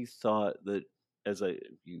I thought that as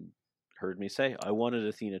you heard me say, I wanted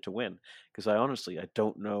Athena to win because I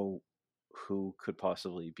don't know who could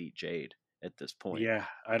possibly beat Jade at this point. Yeah,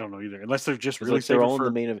 I don't know either, unless they're just It's really like they're saving all in the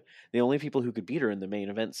for. the only people who could beat her in the main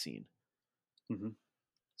event scene. Mhm.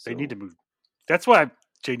 They need to So move. That's why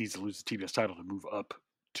Jade needs to lose the TBS title to move up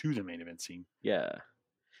to the main event scene. yeah,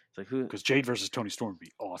 it's like who? Because Jade versus Tony Storm would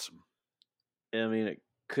be awesome. I mean, it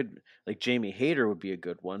could like Jamie Hayter would be a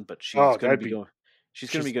good one, but she's Oh, going to that'd be be. going.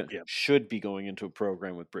 She's going to be She's going. yeah. Should be going into a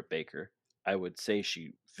program with Britt Baker. I would say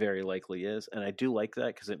she very likely is, and I do like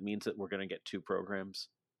that because it means that we're going to get 2 programs.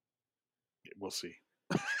 We'll see.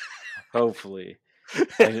 Hopefully,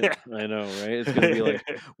 I know, right? It's going to be like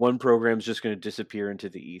one program's just going to disappear into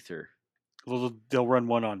the ether. Well, they'll run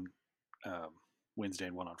one on Wednesday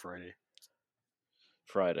and one on Friday.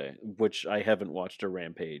 Friday, which I haven't watched a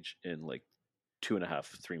Rampage in like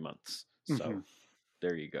 2.5-3 months. So hmm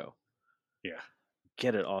there you go. Yeah,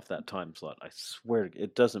 Get it off that time slot. I swear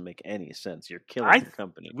it doesn't make any sense. You're killing your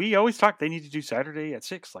company. we always talk. They need to do Saturday at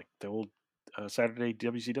 6, like the old Saturday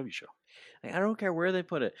WCW show. Like, I don't care where they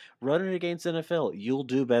put it. Run it against NFL. You'll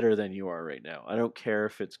do better than you are right now. I don't care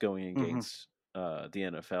if it's going hmm against the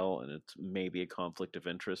NFL and it's maybe a conflict of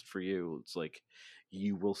interest for you. It's like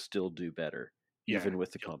you will still do better, Yeah, even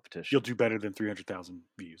with the you'll competition. do better than 300,000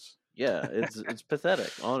 views. Yeah, it's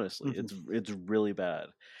pathetic. Honestly, hmm it's really bad.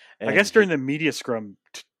 I And guess during the media scrum,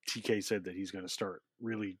 TK said that he's going to start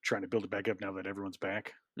really trying to build it back up now that everyone's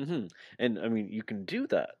back. and I mean you can do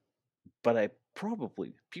that, but I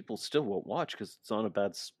probably people still won't watch because it's on a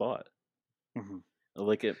bad spot. hmm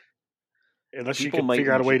Like it, Unless you people can might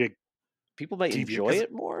figure out a way enjoy to people might TV it. enjoy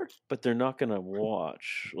it more, but they're not gonna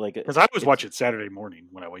watch. Like Because I always it's watch it Saturday morning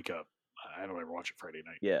when I wake up. I don't ever watch it Friday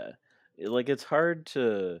night. yeah, like it's hard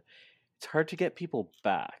to get people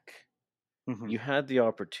back. Mhm. You had the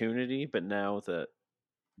opportunity, but now that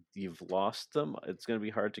you've lost them, it's going to be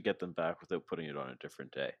hard to get them back without putting it on a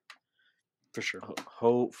different day. For sure.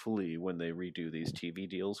 Hopefully, when they redo these TV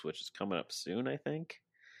deals, which is coming up soon, I think.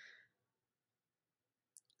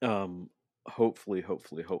 Hopefully,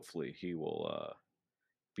 he will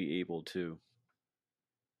be able to.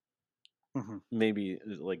 Mhm. Maybe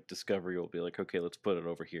like Discovery will be like, okay, let's put it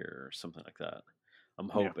over here or something like that. I'm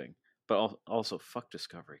Yeah. hoping, but also fuck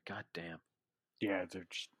Discovery. God damn, Yeah, they're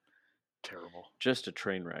just terrible. just a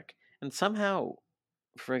train wreck. And somehow,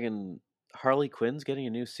 friggin' Harley Quinn's getting a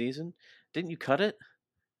new season. Didn't you cut it?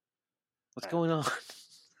 What's going on?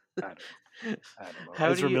 I don't know. How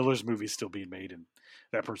do Ezra you? Miller's movie's still being made, and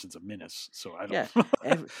that person's a menace. So I Yeah,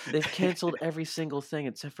 don't. they've canceled every single thing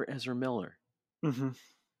except for Ezra Miller. Mm-hmm.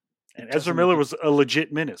 And It Ezra doesn't make Miller it was a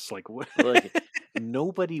legit menace. Like what? like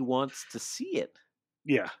nobody wants to see it.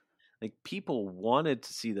 Yeah, Like people wanted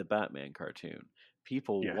to see the Batman cartoon.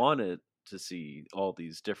 People yeah. wanted to see all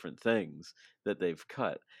these different things that they've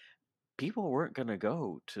cut. People weren't going to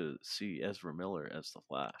go to see Ezra Miller as the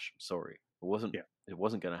Flash. I'm sorry. Yeah. It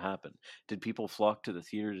wasn't going to happen. Did people flock to the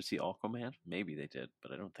theater to see Aquaman? Maybe they did,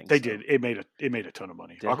 but I don't think They so. did. It made a ton of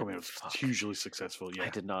money. Did it? Aquaman was Fuck. hugely successful. Yeah, I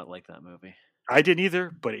did not like that movie. I didn't either.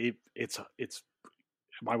 But it's.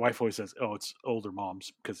 My wife always says, "Oh, it's older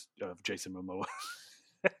moms" because of Jason Momoa.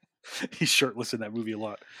 He's shirtless in that movie a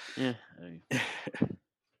lot. Yeah,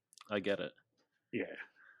 I get it. Yeah.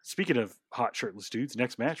 Speaking of hot shirtless dudes,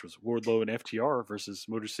 next match was Wardlow and FTR versus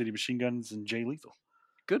Motor City Machine Guns and Jay Lethal.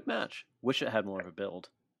 Good match. Wish it had more of a build.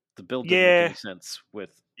 The build didn't Yeah. make any sense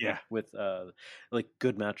with like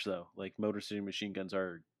good match though. Like Motor City Machine Guns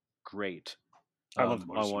are great. I love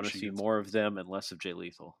the I Motor City want to Machine see Guns. more of them and less of Jay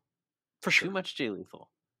Lethal. For sure. Too much Jay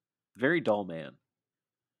Lethal. Very dull man.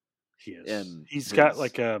 He is. And He's got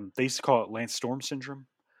like they used to call it Lance Storm syndrome,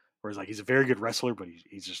 whereas like he's a very good wrestler, but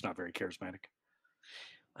he's just not very charismatic.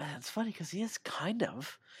 It's funny because he is kind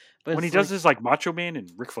of, but When he it's does his like Macho Man and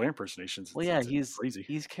Ric Flair impersonations, well, yeah, it's crazy.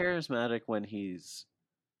 he's charismatic when he's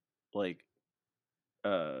like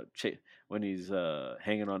when he's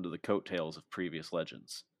hanging on to the coattails of previous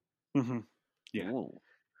legends. Mm-hmm. Yeah. Ooh.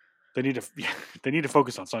 They need to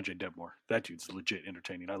focus on Sanjay Dutt more. That dude's legit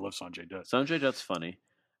entertaining. I love Sanjay Dutt. Sanjay Dutt's funny.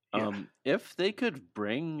 Yeah. If they could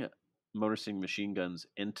bring Motor City Machine Guns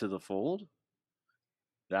into the fold,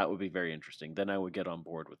 that would be very interesting. Then I would get on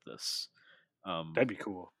board with this. That'd be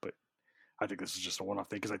cool, but I think this is just a one-off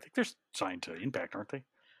thing because I think they're signed to Impact, aren't they?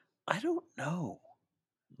 I don't know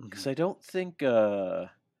because Mm-hmm. I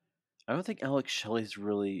don't think Alex Shelley's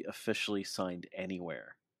really officially signed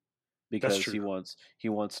anywhere because That's true. he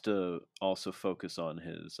wants to also focus on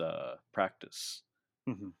his practice,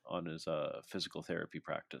 Mm-hmm. on his physical therapy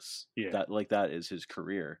practice. Yeah. That is his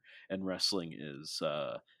career, and wrestling's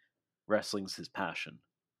his passion.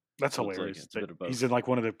 That's So hilarious. it's a bit of both. He's in like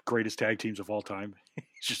one of the greatest tag teams of all time. He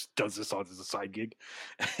just does this as a side gig.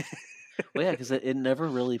 Well, yeah, because it never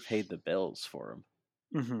really paid the bills for him.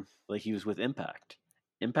 Mm-hmm. Like he was with Impact.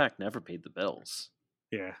 Impact never paid the bills.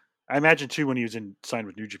 Yeah. I imagine too when he was signed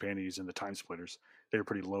with New Japan, he was in the Time Splitters. They were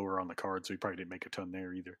pretty lower on the card, so he probably didn't make a ton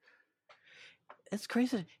there either. It's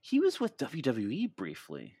crazy. He was with WWE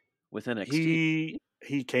briefly with NXT.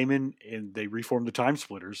 He came in and they reformed the Time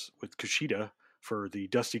Splitters with Kushida for the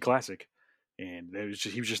Dusty Classic, and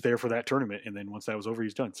he was just there for that tournament. And then once that was over,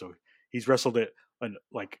 he's done. So he's wrestled at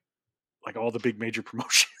like all the big major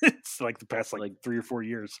promotions like the past like 3 or 4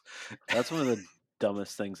 years. That's one of the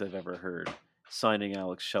dumbest things I've ever heard. Signing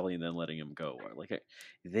Alex Shelley and then letting him go. Like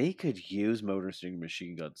they could use Motor City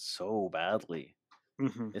Machine Guns so badly,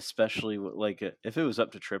 especially like if it was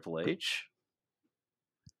up to Triple H.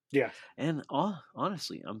 Yeah, and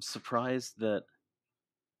honestly, I'm surprised that.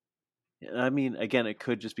 I mean, again, it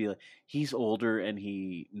could just be like he's older and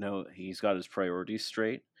he's got his priorities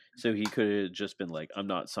straight. So he could have just been like, "I'm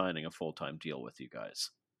not signing a full-time deal with you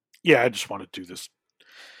guys." Yeah, I just want to do this.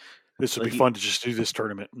 This would Like be fun to just do this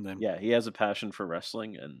tournament, and then he has a passion for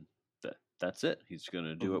wrestling, and that's it. He's going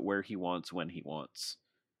to do it where he wants, when he wants,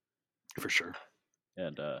 for sure.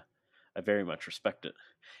 And I very much respect it.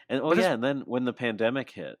 And and then when the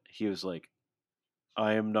pandemic hit, he was like,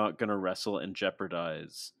 "I am not going to wrestle and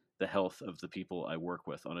jeopardize the health of the people I work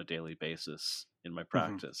with on a daily basis in my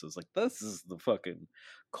practice." I was like, this is the fucking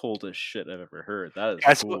coldest shit I've ever heard. That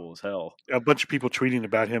is cool as hell. A bunch of people tweeting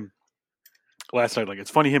about him last night. Like,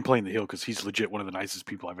 it's funny him playing the heel because he's legit one of the nicest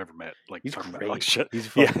people I've ever met. Like, he's talking great. about like shit. He's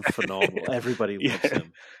fucking phenomenal. Everybody loves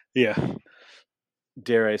him. Yeah.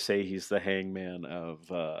 Dare I say he's the Hangman of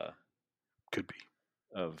could be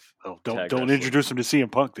of Oh, tag don't wrestling. introduce him to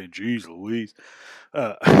CM Punk then. Jeez Louise.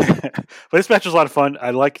 But this match was a lot of fun.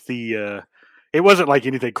 I like the. It wasn't like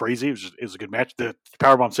anything crazy. It was a good match. The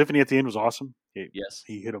Powerbomb Symphony at the end was awesome. Yes.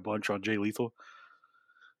 He hit a bunch on Jay Lethal.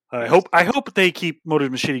 Yes. I hope they keep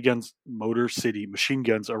Motor City Machine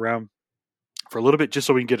Guns around for a little bit, just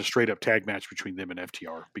so we can get a straight up tag match between them and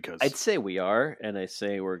FTR. Because I'd say we are, and I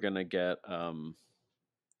say we're gonna get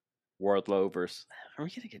Wardlow versus. Are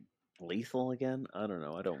we gonna get Lethal again? I don't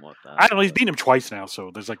know. I don't want that. I don't know. He's beaten him twice now,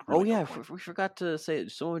 so there's like. Really Oh yeah, no point. we forgot to say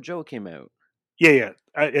Samoa Joe came out. Yeah.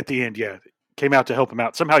 At the end, came out to help him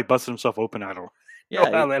out. Somehow he busted himself open. I don't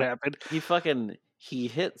know how that happened. He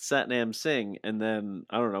hit Satnam Singh and then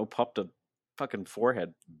I don't know, popped a fucking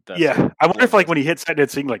forehead. Yeah, I wonder if like when he hit Satnam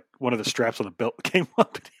Singh, like one of the straps on the belt came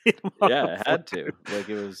up and hit him. Yeah, it had to. Like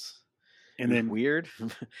it was. And then weird.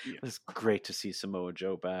 It was great to see Samoa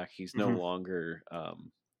Joe back. He's no longer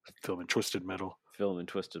filming Twisted Metal.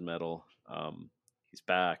 He's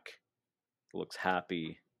back. Looks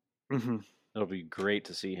happy. Mm-hmm. It'll be great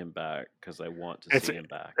to see him back because I want to see him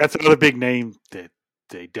back. That's another big name that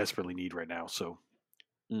they desperately need right now. So,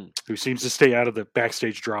 who seems to stay out of the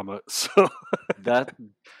backstage drama? So but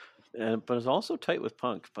it's also tight with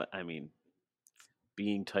Punk. But I mean,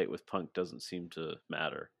 being tight with Punk doesn't seem to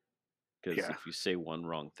matter because if you say one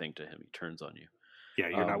wrong thing to him, he turns on you. Yeah,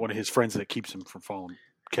 you're not one of his friends that keeps him from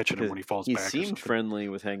catching him when he falls back. He seemed friendly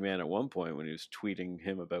with Hangman at one point when he was tweeting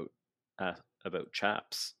him about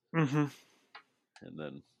chaps. Mm-hmm. And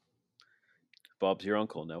then Bob's your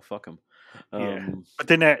uncle. Now fuck him. But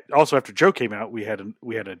then also after Joe came out, we had an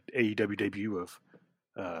AEW debut of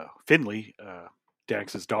Finley,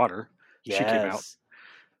 Dax's daughter. Yes. She came out,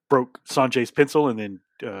 broke Sanjay's pencil, and then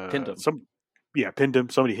pinned him. Pinned him.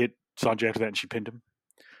 Somebody hit Sanjay after that, and she pinned him.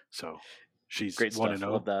 So she's great 1-0. stuff.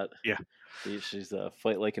 Love that. Yeah, she's a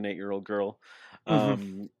fight like an 8-year-old girl.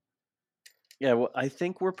 Mm-hmm. Yeah, well, I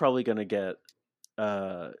think we're probably gonna get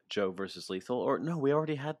Joe versus Lethal, or no, we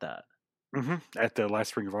already had that at the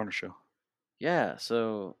last Ring of Honor show. Yeah,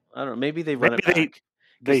 so I don't know. Maybe they run it back.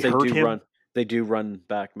 They hurt him. They do run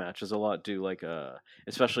back matches a lot. Do like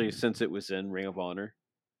especially since it was in Ring of Honor.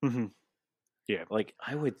 Mm-hmm. Yeah, like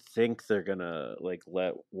I would think they're gonna like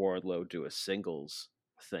let Wardlow do a singles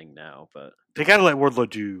thing now, but they gotta let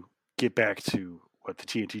Wardlow get back to what the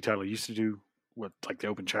TNT title used to do, what like the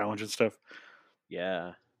Open Challenge and stuff.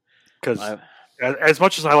 Yeah, because as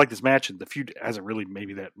much as I like this match, and the feud hasn't really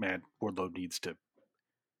maybe that mad. Wardlow needs to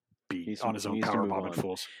be on his own powerbomb and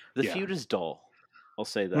fools. The feud is dull. I'll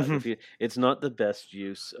say that. It's not the best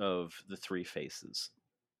use of the three faces.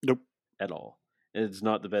 Nope. At all. It's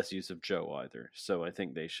not the best use of Joe either. So I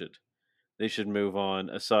think they should move on.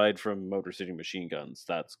 Aside from Motor City Machine Guns,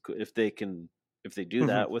 that's if they do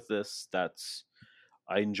that with this,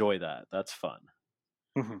 I enjoy that. That's fun.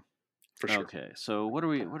 Mm-hmm. For sure. Okay, so what are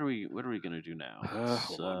we gonna do now?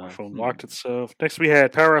 Hold on, my phone locked itself. Next, we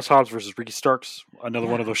had Powerhouse Hobbs versus Ricky Starks. Another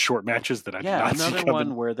one of those short matches that I did not see coming. Another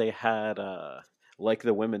one where they had, like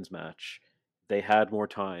the women's match, they had more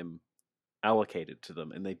time allocated to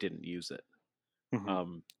them and they didn't use it.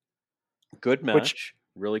 Mm-hmm. Good match,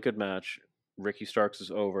 really good match. Ricky Starks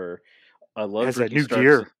is over. I love that new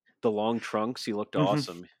gear. The long trunks. He looked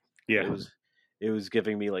awesome. Yeah, it was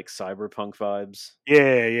giving me like cyberpunk vibes.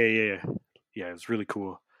 Yeah. It was really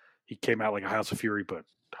cool. He came out like a House of Fury, but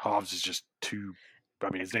Hobbs is just too. I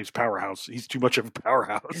mean, his name's Powerhouse. He's too much of a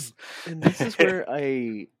powerhouse. And this is where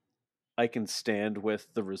I can stand with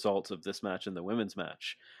the results of this match and the women's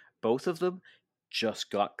match. Both of them just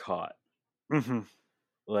got caught. Mm-hmm.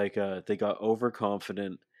 Like they got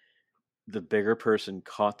overconfident. The bigger person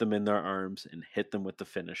caught them in their arms and hit them with the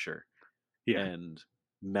finisher. Yeah. And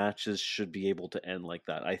matches should be able to end like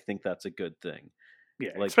that. I think that's a good thing.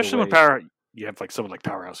 Yeah, like especially when you have like someone like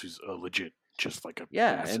Powerhouse who's a legit, just like a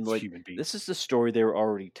and like human being. This is the story they were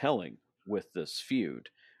already telling with this feud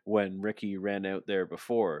when Ricky ran out there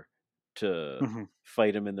before to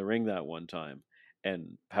fight him in the ring that one time,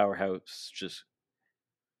 and Powerhouse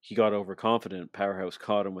he got overconfident. Powerhouse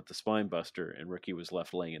caught him with the spine buster, and Ricky was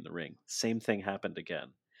left laying in the ring. Same thing happened again.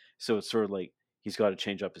 So it's sort of like he's got to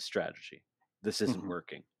change up his strategy. This isn't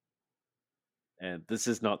working. And this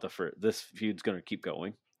is not the first. This feud's going to keep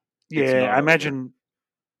going. Yeah, I imagine.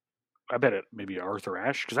 I bet it maybe Arthur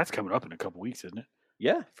Ashe, because that's coming up in a couple weeks, isn't it?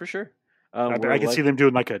 Yeah, for sure. I can see them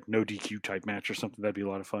doing like a no DQ type match or something. That'd be a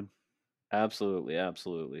lot of fun.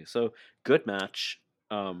 Absolutely. So good match.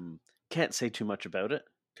 Can't say too much about it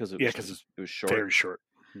because it was short. Very short.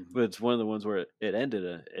 But it's one of the ones where it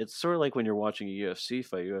ended. It's sort of like when you're watching a UFC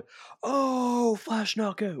fight. You go, "Oh, flash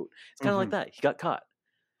knockout!" It's kind of like that. He got caught.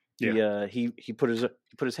 He put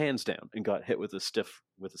his hands down and got hit with a stiff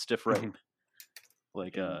right. Mhm.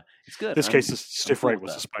 Like In it's good. this case, the stiff cool right with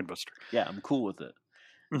was a that. spine buster. Yeah, I'm cool with it.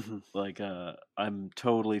 Hmm. Like I'm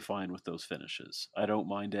totally fine with those finishes. I don't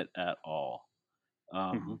mind it at all.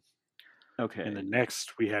 Hmm. Okay. And then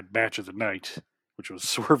next we had match of the night, which was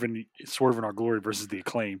Swerve and Our Glory versus the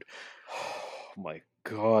Acclaimed. Oh my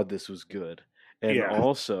god, this was good. And Yeah.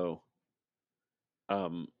 also,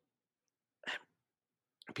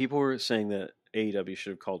 people were saying that AEW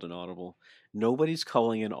should have called an audible. Nobody's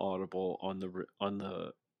calling an audible on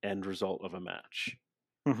the end result of a match.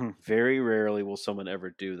 Hmm. Very rarely will someone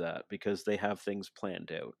ever do that because they have things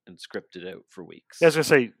planned out and scripted out for weeks. I was gonna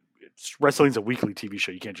say, wrestling's a weekly TV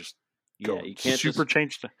show. You can't just go you can't super just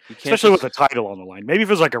change, you can't especially just, with a title on the line. Maybe if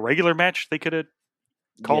it was like a regular match, they could have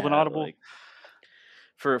called an audible. Like,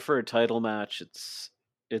 for a title match,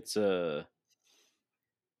 it's a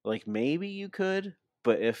like maybe you could,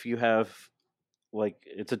 but if you have like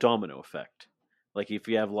it's a domino effect. Like if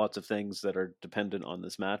you have lots of things that are dependent on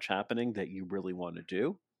this match happening that you really want to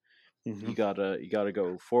do, Hmm. you gotta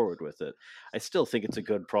go forward with it. I still think it's a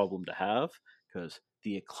good problem to have because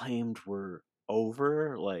the Acclaimed were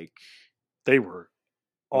over. They were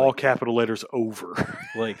all capital letters over.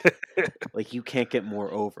 like you can't get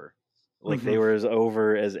more over. Like they Mhm. were as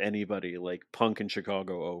over as anybody. Like Punk in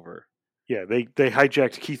Chicago over. Yeah, they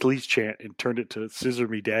hijacked Keith Lee's chant and turned it to "Scissor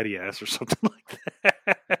Me Daddy Ass" or something like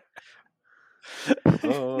that.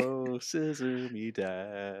 Oh, scissor me,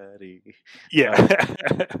 daddy. Yeah,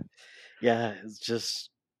 Yeah, it's just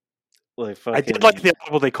like I did like fucking. the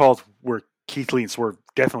audible they called where Keith Lee and Swerve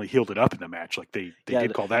definitely healed it up in the match. Like they Yeah,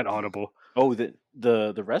 did call that audible. Oh,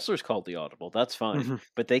 the wrestlers called the audible. That's fine, Hmm.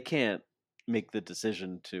 but they can't make the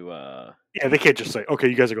decision to. Yeah, they can't just say, "Okay,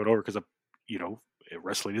 you guys are going over," because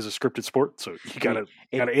wrestling is a scripted sport, so you I mean,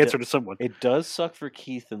 gotta answer to someone. it does suck for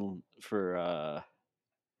Keith and for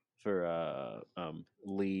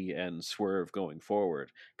Lee and Swerve going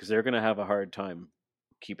forward because they're gonna have a hard time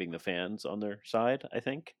keeping the fans on their side. I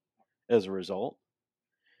think as a result,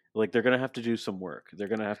 like they're gonna have to do some work. They're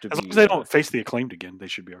gonna have to As long as be. they don't face the Acclaimed again, they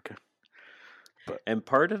should be okay. But And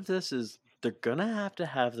part of this is they're gonna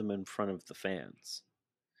have them in front of the fans.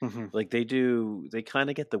 hmm Like they kind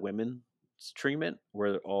of get the women's treatment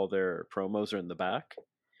where all their promos are in the back.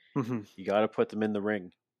 hmm You got to put them in the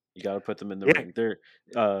ring. You got to put them in the yeah, ring.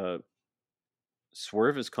 They're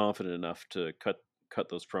Swerve is confident enough to cut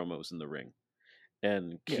those promos in the ring,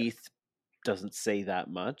 and yeah. Keith doesn't say that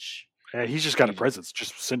much. He's just got a He presence.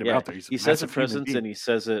 Just send him Yeah, out there. He's a he says a massive human presence being. and he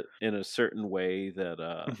says it in a certain way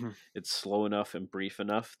that Hmm. it's slow enough and brief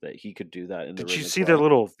enough that he could do that in the Did ring you as see their well.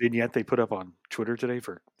 little vignette they put up on Twitter today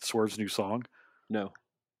for Swerve's new song? No.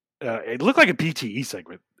 It looked like a BTE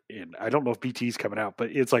segment, and I don't know if BTE's coming out,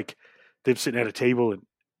 but it's like them sitting at a table, and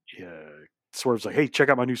Swerve's like, "Hey, check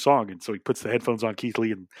out my new song," and so he puts the headphones on Keith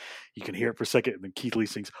Lee, and you can hear it for a second, and then Keith Lee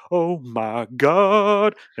sings, "Oh my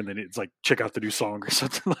God," and then it's like, "Check out the new song" or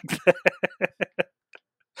something like that.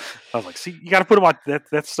 I was like, "See, you got to put them on.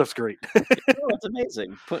 That stuff's great." Oh, that's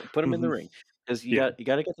amazing. Put them in the Hmm. ring because Yeah. you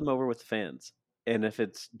got to get them over with the fans. And if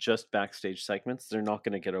it's just backstage segments, they're not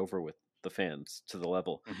going to get over with the fans to the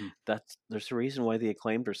level. Hmm. There's a reason why the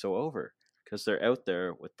Acclaimed are so over because they're out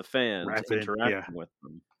there with the fans, Rapping, yeah. interacting with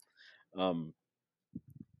them. Um,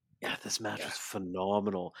 yeah, this match Yeah. was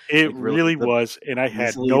phenomenal. It Like really, really was, and I had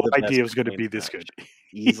easily no the idea best it was going to Acclaimed be this match. good.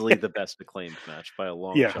 Easily the best Acclaimed match by a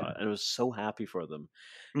long Yeah. shot, and I was so happy for them.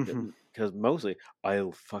 Hmm. Because mostly I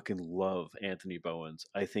fucking love Anthony Bowens.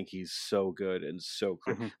 I think he's so good and so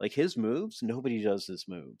cool. Hmm. Like his moves, nobody does his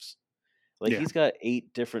moves. Like Yeah. he's got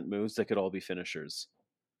 8 different moves that could all be finishers.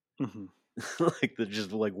 Hmm. Like they're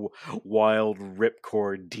just like wild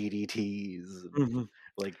ripcord DDTs. And, Hmm.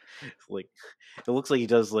 like it looks like he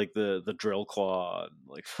does like the drill claw. And,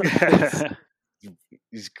 like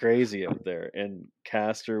he's crazy out there. And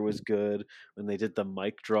Caster was good when they did the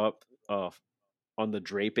mic drop off on the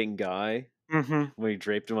draping guy. Hmm. When he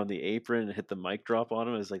draped him on the apron and hit the mic drop on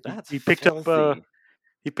him, I was like, "That's He filthy."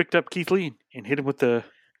 picked up Keith Lee and hit him with the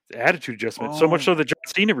attitude adjustment. So much Oh, so that John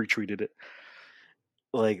Cena retweeted it.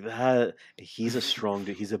 like that. He's a strong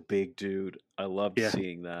dude. He's a big dude. I loved Yeah.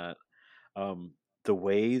 seeing that. Um, the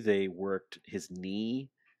way they worked his knee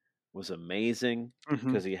was amazing Hmm.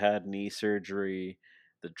 because he had knee surgery.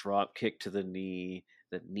 The drop kick to the knee,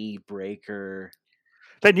 the knee breaker.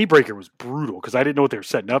 That knee breaker was brutal because I didn't know what they were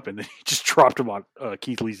setting up, and then he just dropped him on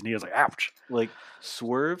Keith Lee's knee. I was like, "Ouch!" Like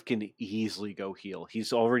Swerve can easily go heel.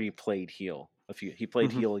 He's already played heel. He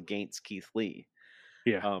played Hmm. heel against Keith Lee.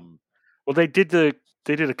 Yeah. Um, Well, they did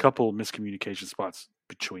a couple miscommunication spots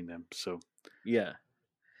between them. So yeah.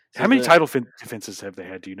 How many title defenses have they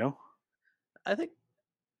had? Do you know? I think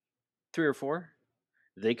 3 or 4.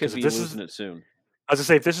 They could 'Cause if be this is, losing it soon. I was gonna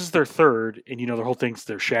say, if this is their third, and their whole thing's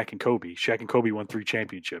they're Shaq and Kobe. Shaq and Kobe won 3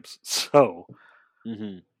 championships. So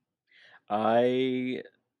hmm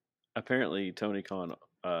apparently Tony Khan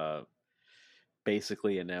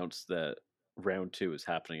basically announced that round 2 is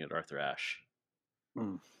happening at Arthur Ashe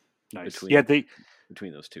nice.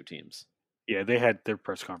 between those two teams. Yeah, they had their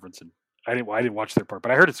press conference, and I didn't watch their part,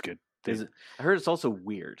 but I heard it's good. I heard it's also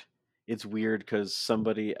weird. It's weird because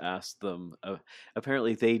somebody asked them.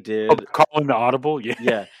 Apparently, they did calling the audible. Yeah,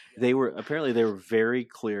 yeah. They were very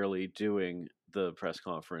clearly doing the press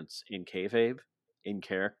conference in kayfabe, in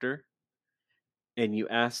character, and you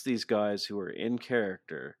ask these guys who are in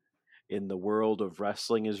character in the world of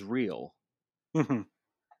wrestling is real, and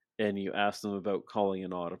you ask them about calling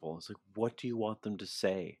an audible. It's like, what do you want them to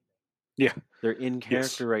say? Yeah, they're in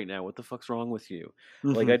character right now. What the fuck's wrong with you?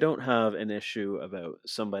 Like, I don't have an issue about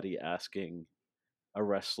somebody asking a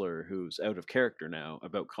wrestler who's out of character now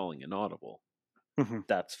about calling an audible.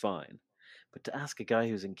 That's fine. But to ask a guy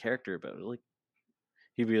who's in character about it, like,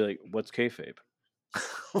 he'd be like, "What's kayfabe?"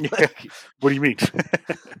 Like, what do you mean?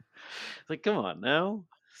 Like, come on now,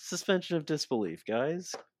 suspension of disbelief,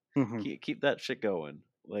 guys. Keep that shit going.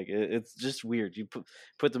 Like, it's just weird. You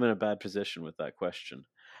put them in a bad position with that question.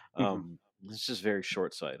 It's just very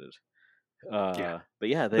short-sighted. But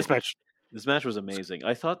yeah, this match was amazing.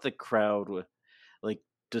 I thought the crowd would, like,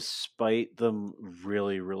 despite them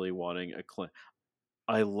really, really wanting Acclaim,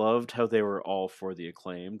 I loved how they were all for the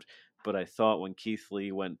Acclaimed. But I thought when Keith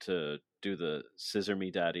Lee went to do the scissor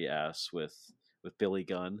me daddy ass with Billy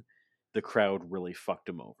Gunn, the crowd really fucked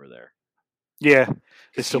him over there. Yeah,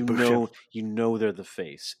 they still booed him. You know they're the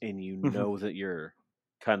face, and you know that you're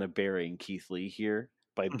kind of burying Keith Lee here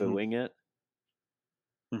by booing it.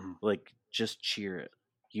 Like, just cheer it.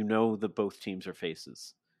 You know that both teams are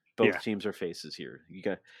faces. Both teams are faces here. You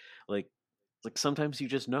got like sometimes you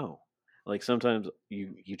just know. Like, sometimes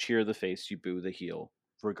you cheer the face, you boo the heel,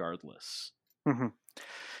 regardless.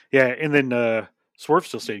 Yeah, and then Swerve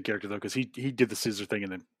still stayed in character though, because he did the scissor thing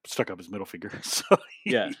and then stuck up his middle finger. So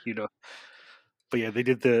But yeah, they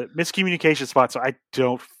did the miscommunication spot, so I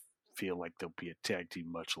don't feel like they'll be a tag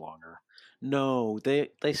team much longer. No, they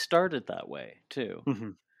started that way too.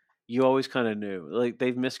 You always kind of knew. Like,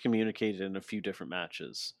 they've miscommunicated in a few different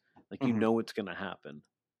matches. Like, you know it's going to happen.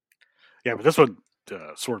 Yeah, but this one,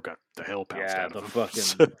 Swerve got the hell pounced out of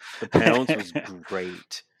him. The pounce was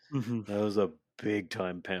great. That was a big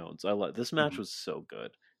time pounce. I like this match was so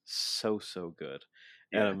good, so good,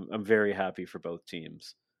 and I'm very happy for both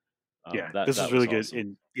teams. This is really good,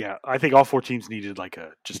 and I think all 4 teams needed like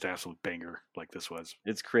a just absolute banger like this was.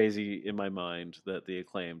 It's crazy in my mind that the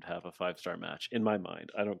Acclaimed have a 5-star match. In my mind,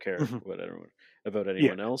 I don't care about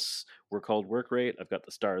anyone else. We're called Work Rate. I've got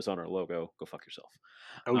the stars on our logo. Go fuck yourself.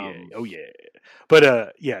 Oh yeah.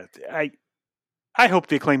 But I hope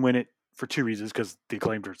the Acclaim win it for 2 reasons, because the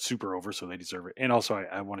Acclaimed are super over, so they deserve it, and also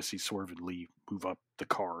I want to see Swerve and Lee move up the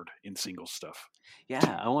card in singles stuff.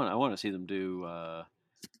 Yeah, I want to see them do.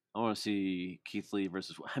 I want to see Keith Lee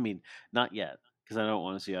versus. I mean, not yet, because I don't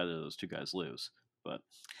want to see either of those two guys lose. And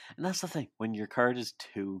that's the thing. When your card is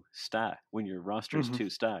too stacked, when your roster is too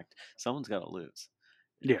stacked, someone's got to lose.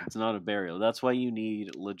 Yeah, it's not a burial. That's why you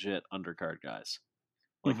need legit undercard guys,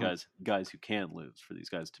 like guys who can lose for these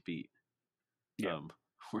guys to beat. Yeah.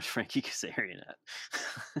 Where's Frankie Kazarian at?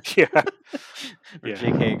 Or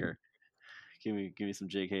Jake Hager. Give me some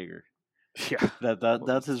Jake Hager. Yeah,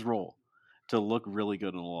 that's his role. To look really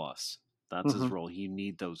good in a loss. That's his role. You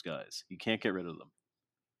need those guys. You can't get rid of them.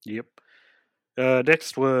 Yep.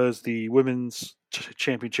 Next was the women's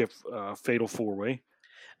championship fatal 4-way.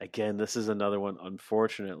 Again, this is another one,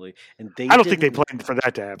 unfortunately. And I don't think they planned for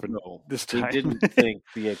that to happen. No, this time. They didn't think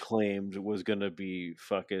the Acclaimed was going to be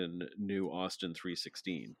fucking new Austin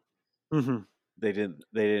 316. They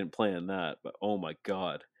didn't plan that. But oh my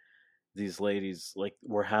god, these ladies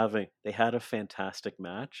they had a fantastic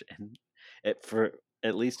match, and for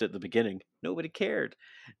at least at the beginning, nobody cared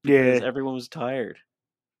because everyone was tired.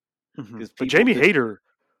 But Jamie Hayter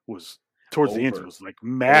was towards the end was like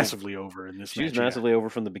massively over in this match. She was massively over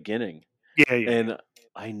from the beginning. Yeah. And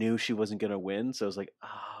I knew she wasn't gonna win, so I was like,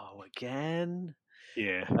 oh, again.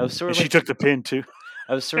 Yeah, I was sort of she took the pin too.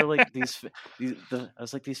 I was sort of like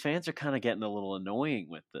these fans are kind of getting a little annoying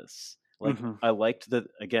with this. Like, I liked that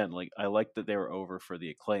they were over for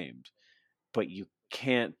the Acclaimed, but you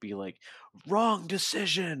can't be like, wrong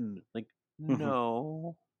decision. Like,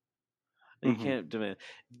 no, you can't demand.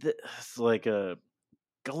 It's like a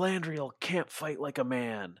Galadriel can't fight like a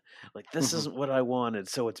man. Like, this isn't what I wanted,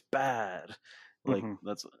 so it's bad. Like Mm-hmm.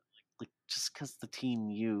 that's like just because the team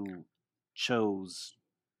you chose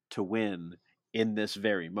to win in this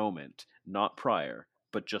very moment, not prior,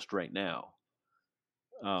 but just right now.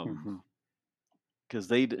 Mm-hmm. Because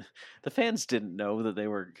the fans didn't know that they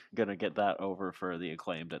were gonna get that over for the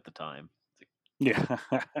Acclaimed at the time. Yeah.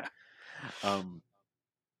 Um,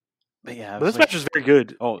 but yeah, I But was this like, match was very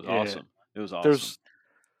good. oh, it was Yeah. awesome. It was awesome. There's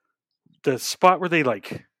the spot where they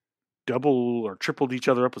like double or tripled each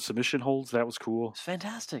other up with submission holds. That was cool. It's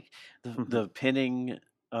fantastic. The Mm-hmm. the pinning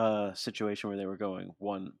situation where they were going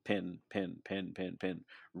one pin, pin, pin, pin, pin,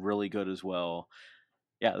 really good as well.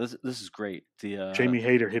 Yeah, this is great. The Jamie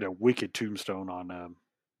Hayter hit a wicked tombstone on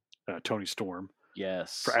Tony Storm for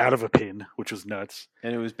yes, out of a pin, which was nuts.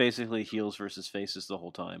 and it was basically heels versus faces the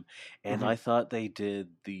whole time. And Mm-hmm. I thought they did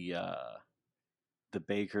the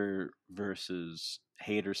Baker versus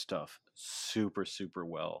Hater stuff super super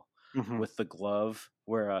well Mm-hmm. with the glove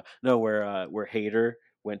where no where Hater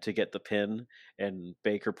went to get the pin and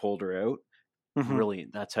Baker pulled her out. Mm-hmm.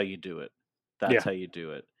 Brilliant. That's how you do it. That's Yeah. how you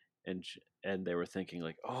do it. And they were thinking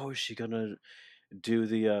like, oh, is she gonna do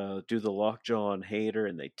the lockjaw on Hater?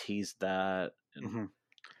 And they teased that, and Mm-hmm.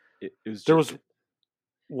 it was There just was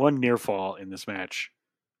one near fall in this match.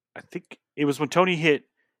 I think it was when Tony hit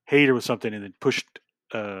Hayter with something and then pushed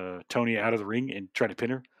Tony out of the ring and tried to pin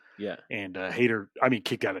her. yeah. And Hayter, I mean,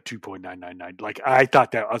 kicked out at 2.999. Like, I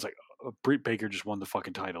thought that, I was like, Britt Baker just won the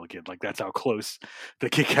fucking title again. Like, that's how close the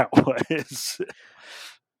kick out was.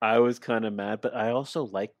 I was kind of mad, but I also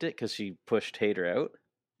liked it because she pushed Hater out.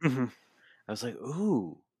 Mm-hmm. I was like,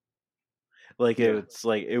 ooh, like Yeah. it's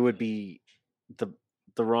like it would be the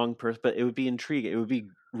the wrong person, but it would be intriguing. It would be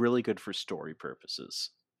really good for story purposes.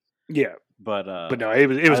 Yeah. But But no, it I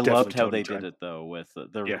was loved definitely how Tony they time. did it though. With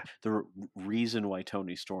Yeah. the reason why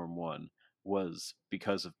Tony Storm won was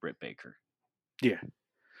because of Britt Baker. Yeah.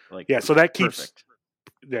 Like Yeah. So that keeps perfect.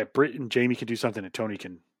 that Britt and Jamie can do something and Tony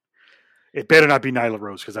can. It better not be Nyla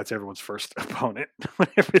Rose because that's everyone's first opponent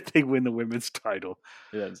whenever they win the women's title,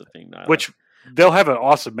 It ends up being Nyla. which they'll have an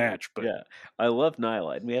awesome match. But Yeah, I love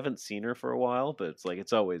Nyla, and we haven't seen her for a while, but it's like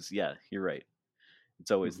it's always yeah. You're right. It's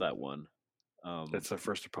always Mhm. that one. That's their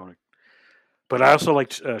first opponent. But I also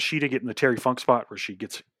liked Sheeta getting the Terry Funk spot where she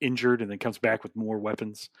gets injured and then comes back with more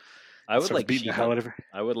weapons I and would starts like beating the hell Sheeta. out of her.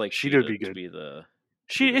 I would like Sheeta would Sheeta be to good. be the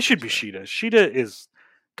It should be superstar. Sheeta. Sheeta is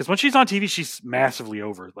because when she's on TV, she's massively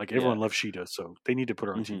over. Like everyone Yeah. loves Sheeta, so they need to put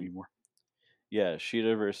her on hmm TV more. Yeah,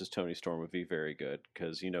 Sheeta versus Tony Storm would be very good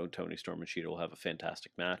because Tony Storm and Sheeta will have a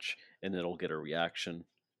fantastic match, and it'll get a reaction.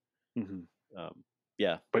 Hmm. Um,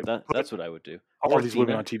 yeah, But that's what I would do. all Or these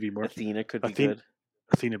women on Athena. TV more. Athena could be Athena, good.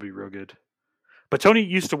 Athena would be real good. But Tony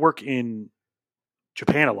used to work in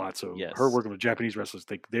Japan a lot, so her Yes, working with Japanese wrestlers,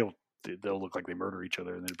 they'll look like they murder each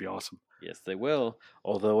other, and it'd be awesome. yes, they will.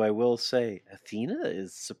 Although I will say, Athena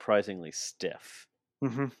is surprisingly stiff.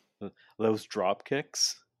 Hmm. Those drop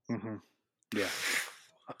kicks. Hmm. Yeah,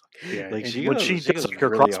 yeah. Like And when she she does goes like her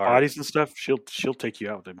really cross hard. bodies and stuff, she'll take you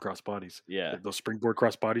out with them cross bodies. Yeah. Those springboard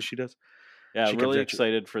cross bodies she does. Yeah, She I'm comes really at you.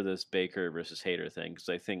 excited for this Baker versus Hater thing because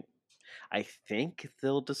I think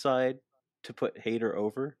they'll decide to put Hater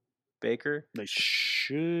over Baker, They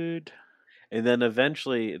should. and then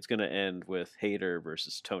eventually it's going to end with Hater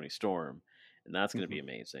versus Tony Storm, and that's going to Hmm. be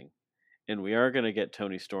amazing. And we are going to get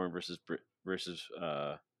Tony Storm versus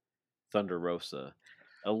Thunder Rosa.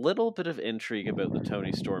 A little bit of intrigue about the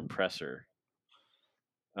Tony Storm presser.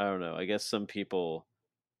 I don't know. I guess some people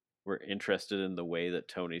were interested in the way that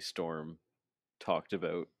Tony Storm talked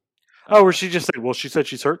about. Oh, where she just said, "Well, she said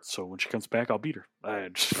she's hurt, so when she comes back, I'll beat her." I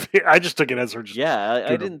just took it as her just Yeah, I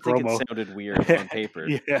doing a didn't think it promo. sounded weird on paper.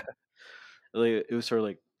 Yeah. Like, it was sort of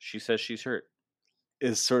like she says she's hurt.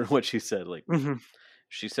 Is sort of what she said. Like Hmm.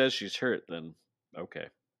 she says she's hurt, then okay.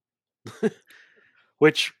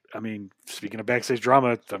 Which, I mean, speaking of backstage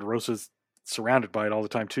drama, Thunder Rosa's surrounded by it all the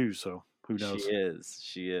time too. So who knows?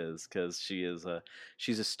 She is, because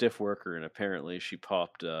she's a stiff worker, and apparently she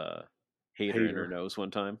popped Hater in her Hater. nose one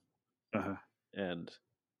time, Uh-huh. and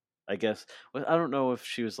I guess well, I don't know if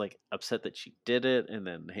she was like upset that she did it, and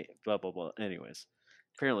then blah blah blah. Anyways,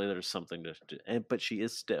 apparently there's something to do, but she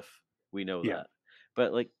is stiff. We know Yeah. that,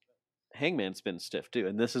 but like Hangman's been stiff too,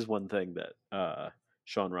 and this is one thing that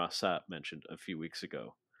Sean Ross Sapp mentioned a few weeks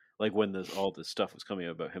ago, like when all this stuff was coming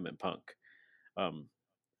out about him and Punk. Um,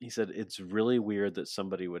 he said it's really weird that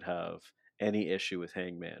somebody would have any issue with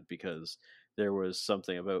Hangman because there was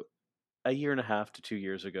something about a year and a half to 2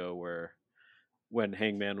 years ago where when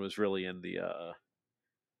Hangman was really in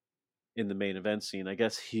the main event scene, I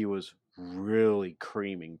guess he was really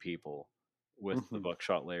creaming people with the Hmm.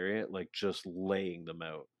 buckshot lariat, like just laying them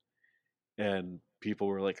out. And people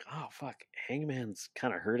were like, "Oh fuck, Hangman's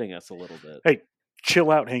kind of hurting us a little bit." Hey,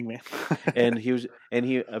 chill out, Hangman. And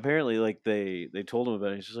he apparently like they told him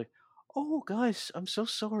about it. He's just like, "Oh guys, I'm so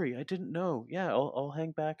sorry. I didn't know. Yeah, I'll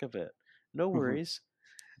hang back a bit. No Mhm. worries."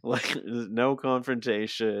 Like no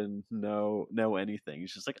confrontation, no anything.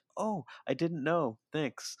 He's just like, "Oh, I didn't know.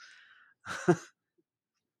 Thanks."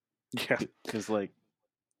 Yeah. Because like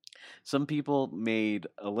some people made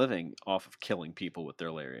a living off of killing people with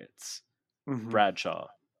their lariats. Hmm. Bradshaw,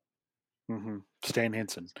 Stan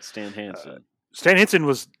Henson. Stan Hansen. Stan Henson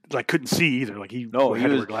was like couldn't see either. Like he No, had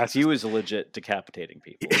to wear glasses. he was legit decapitating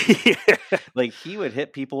people. Yeah. Like he would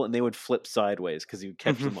hit people and they would flip sideways because he would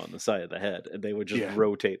catch Mhm. them on the side of the head and they would just Yeah.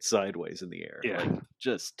 rotate sideways in the air. Yeah. Like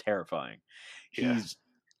just terrifying. Yeah. He's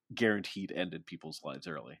guaranteed ended people's lives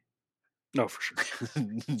early. No, for sure.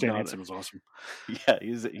 Stan Henson was awesome. Yeah,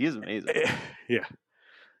 he's amazing. Yeah.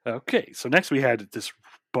 Okay, so next we had this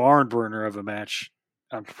barn burner of a match.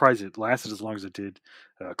 I'm surprised it lasted as long as it did.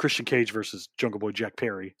 Christian Cage versus Jungle Boy Jack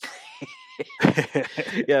Perry.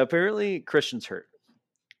 Yeah, apparently Christian's hurt.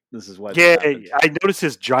 This is why. Yeah, I noticed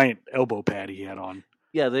his giant elbow pad he had on.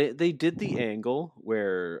 Yeah, they did the angle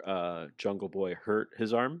where Jungle Boy hurt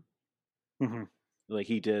his arm. Mm-hmm. Like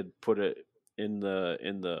he did put it in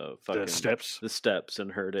the fucking the steps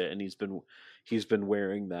and hurt it, and he's been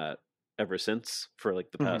wearing that ever since for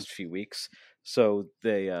like the past few weeks. So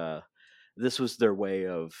they this was their way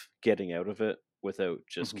of getting out of it without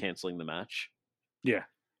just canceling the match. Yeah,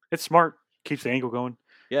 it's smart. Keeps the angle going.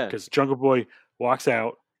 Yeah, because Jungle Boy walks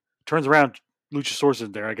out, turns around. Luchasaurus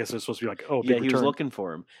in there. I guess it's supposed to be like, oh, yeah. big He return. was looking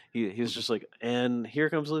for him. He was just like, and here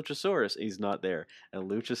comes Luchasaurus. He's not there, and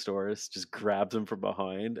Luchasaurus just grabs him from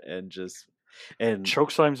behind and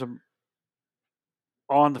chokeslams him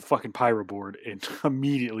on the fucking pyro board, and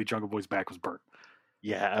immediately Jungle Boy's back was burnt.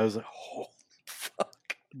 Yeah, I was like, holy fuck.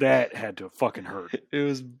 That had to fucking hurt. It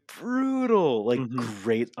was brutal. Like,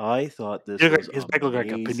 great. I thought this was his back looked like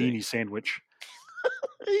a panini sandwich.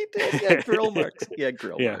 He did. Yeah, grill marks. Yeah,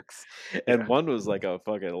 grill Yeah. marks. And one was like a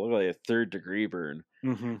fucking, it looked like a 3rd degree burn.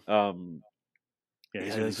 Yeah,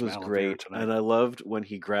 this was great. And I loved when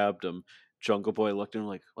he grabbed him. Jungle Boy looked at him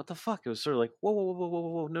like, what the fuck? It was sort of like, whoa, whoa, whoa,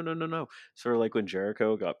 whoa, whoa, no. Sort of like when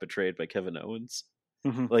Jericho got betrayed by Kevin Owens.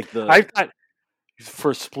 Like I thought,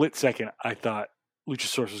 for a split second, I thought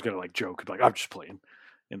Luchasaurus was going to like joke, like, I'm just playing.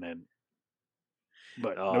 And then,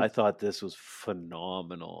 but nope. I thought this was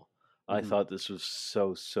phenomenal. I thought this was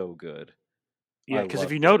so good. Yeah, because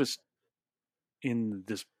if you noticed in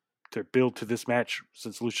their build to this match,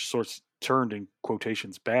 since Luchasaurus turned in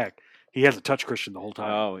quotations back, he hasn't touched Christian the whole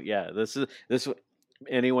time. Oh yeah, this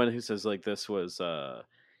anyone who says like this was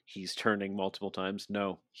he's turning multiple times.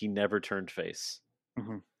 No, he never turned face.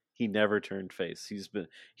 He never turned face. He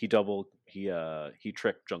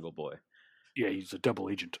tricked Jungle Boy. Yeah, he's a double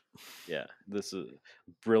agent. Yeah, this is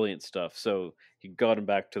brilliant stuff. So he got him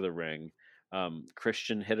back to the ring.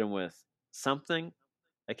 Christian hit him with something.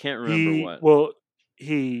 I can't remember what. Well,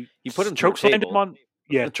 he put him chokeslammed him on.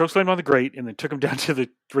 Yeah, chokeslammed on the grate, and then took him down to the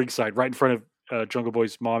ringside, right in front of Jungle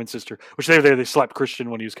Boy's mom and sister. Which they were there. They slapped Christian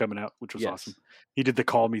when he was coming out, which was awesome. He did the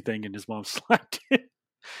call me thing, and his mom slapped him.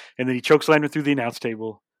 And then he chokeslammed him through the announce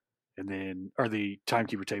table, or the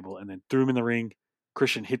timekeeper table, and then threw him in the ring.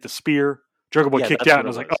 Christian hit the spear. Jungle Boy kicked out, and I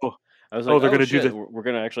was like, they're going to do we're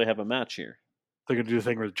going to actually have a match here. They're going to do the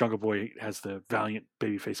thing where Jungle Boy has the valiant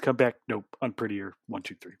babyface comeback. Nope, unprettier. 1,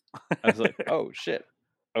 2, 3. I was like, oh shit,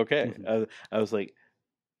 okay. I was like,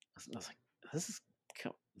 this is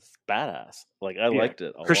badass. Like I liked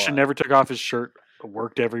it. Christian never took off his shirt.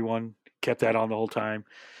 Worked everyone. Kept that on the whole time.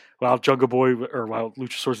 While while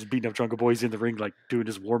Luchasaurus is beating up Jungle Boy, he's in the ring like doing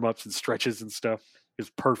his warm ups and stretches and stuff. It was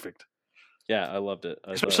perfect. Yeah, I loved it.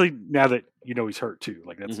 Especially now that he's hurt too.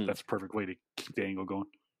 Like that's a perfect way to keep the angle going.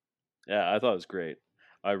 Yeah, I thought it was great.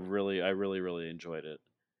 I really enjoyed it.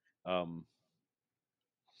 I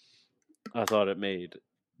thought it made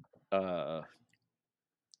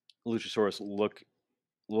Luchasaurus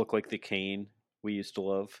look like the Kane we used to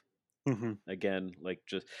love. Again, like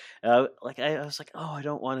just like I was like, oh, I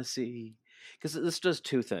don't want to see, because this does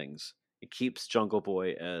two things. It keeps Jungle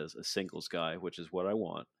Boy as a singles guy, which is what I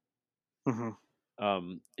want.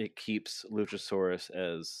 It keeps Luchasaurus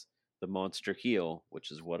as the monster heel,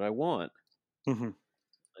 which is what I want.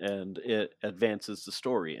 And it advances the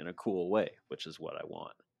story in a cool way, which is what I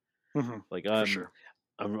want. Like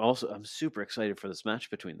I'm super excited for this match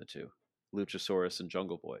between the two, Luchasaurus and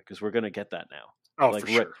Jungle Boy, because we're gonna get that now. Oh, for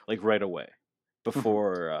sure. Like right away,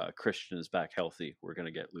 before Christian is back healthy, we're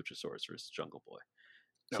gonna get Luchasaurus versus Jungle Boy.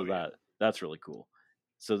 So that's really cool.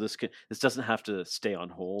 So this doesn't have to stay on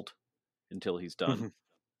hold until he's done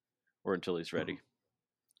or until he's ready.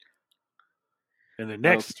 And then Okay.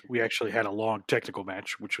 next, we actually had a long technical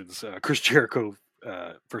match, which was Chris Jericho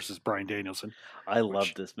versus Bryan Danielson. I love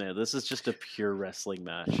Which, this, man. This is just a pure wrestling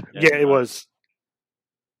match, yeah, and it was.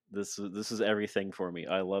 this is everything for me.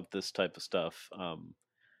 I love this type of stuff.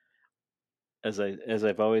 As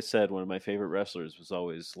I've always said, one of my favorite wrestlers was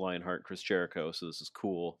always Lionheart Chris Jericho. So this is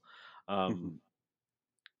cool. Mhm. Um,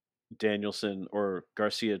 Danielson or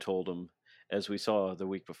Garcia told him, as we saw the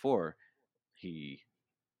week before, he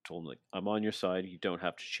told him like, "I'm on your side. You don't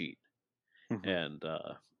have to cheat." Mhm. And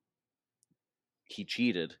he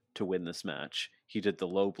cheated to win this match. He did the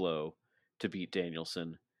low blow to beat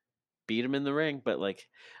Danielson, beat him in the ring, but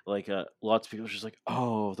lots of people are just like,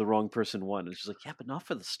 "Oh, the wrong person won." It's just like, yeah, but not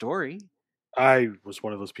for the story. I was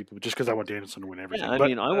one of those people just because I want Danielson to win Yeah, everything. I But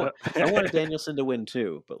mean, I wanted Danielson to win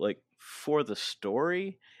too, but like for the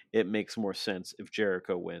story, it makes more sense if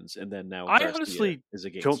Jericho wins, and then now I Garcia honestly is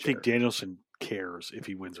against don't think Jericho. Danielson cares if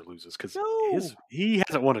he wins or loses because No, he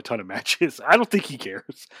hasn't won a ton of matches. I don't think he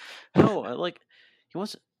cares. no, I like he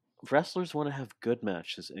wants wrestlers want to have good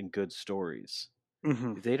matches and good stories.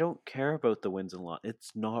 Hmm. They don't care about the wins and loss.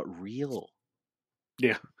 It's not real.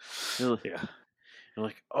 Yeah, You're, yeah. you're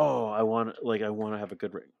like, oh, I want to have a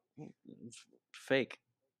good ring. It's fake.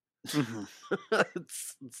 Hmm.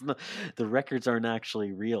 It's not, the records aren't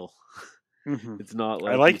actually real. Hmm. It's not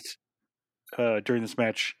I like these. liked during this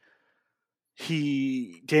match.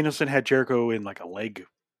 Danielson had Jericho in like a leg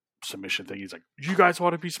submission thing. He's like, "You guys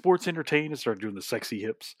want to be sports entertained?" And started doing the sexy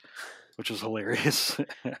hips, which was hilarious.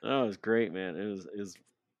 Oh, it was great, man. It was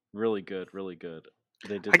really good, really good.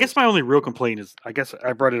 They I did guess this. my only real complaint is, I guess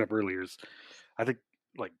I brought it up earlier, is I think,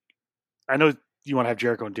 like, I know you want to have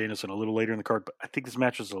Jericho and Danielson a little later in the card, but I think this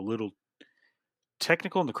match was a little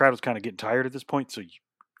technical and the crowd was kind of getting tired at this point. So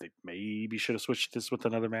they maybe should have switched this with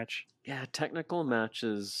another match. Yeah, technical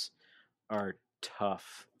matches are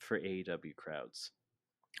tough for AEW crowds.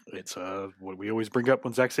 It's what we always bring up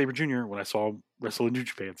when Zack Sabre Jr., when I saw him wrestle in New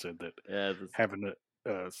Japan, said that Yeah, having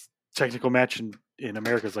a technical match in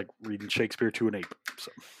America is like reading Shakespeare to an ape. So.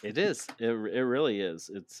 it is. It really is.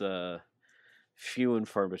 It's few and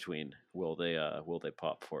far between will they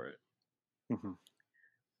pop for it. Mm-hmm.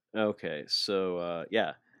 Okay, so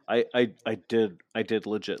yeah, I did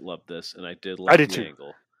legit love this, and I did I love did the too.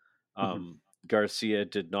 angle. Mm-hmm. Garcia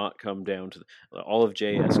did not come down to all of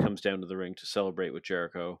JS comes down to the ring to celebrate with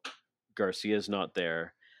Jericho. Garcia's not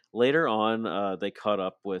there. Later on, they caught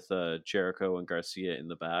up with Jericho and Garcia in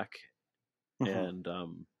the back, Mm-hmm. and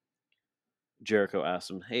Jericho asked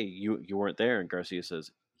him, "Hey, you weren't there," and Garcia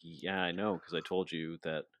says, "Yeah, I know, because I told you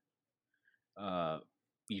that uh,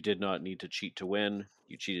 you did not need to cheat to win.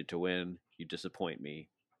 You cheated to win. You disappoint me.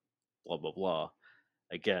 Blah blah blah."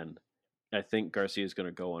 Again, I think Garcia is going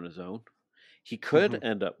to go on his own. He could Mm-hmm.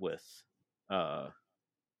 end up uh,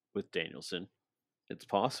 with Danielson. It's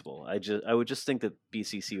possible. I would just think that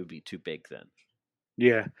BCC would be too big then.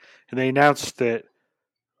 Yeah, and they announced that,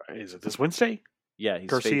 is it this Wednesday? Yeah, he's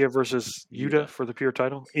Garcia faced versus Yuta Yuta. for the pure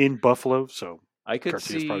title in Buffalo. So I could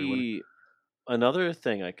Garcia's probably winning. see another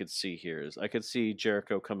thing I could see here is I could see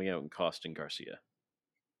Jericho coming out and costing Garcia.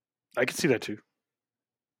 I can see that too.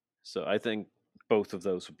 So I think both of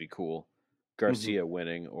those would be cool. Mm-hmm. Garcia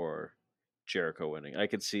winning or Jericho winning. I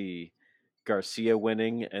could see Garcia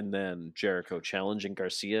winning and then Jericho challenging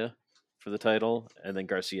Garcia for the title and then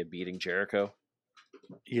Garcia beating Jericho.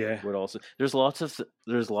 Yeah. Would also there's lots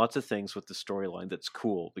of things with the storyline that's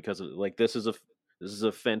cool because like this is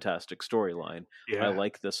a fantastic storyline. I Yeah.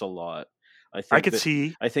 like this a lot. I I think could that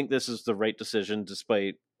see. I think this is the right decision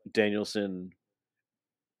despite Danielson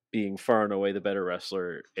being far and away the better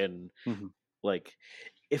wrestler. And Mm-hmm. like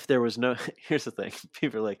if there was no here's the thing,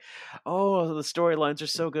 people are like, oh, the storylines are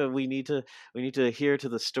so good, we need to adhere to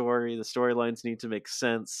the story, the storylines need to make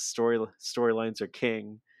sense, storylines are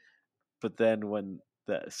king. But then when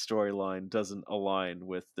that storyline doesn't align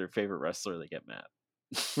with their favorite wrestler, they get mad.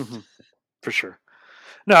 Mm-hmm. For sure.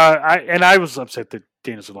 No, I was upset that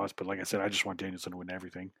Danielson lost, but like I said, I just want Danielson to win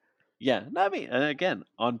everything. Yeah, no, I mean, and again,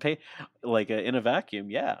 on pay, like in a vacuum,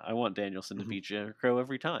 yeah, I want Danielson to Mm-hmm. beat Jericho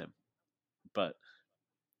every time. But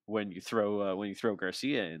when you throw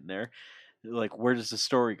Garcia in there, like where does the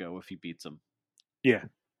story go if he beats him? Yeah.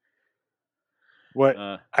 What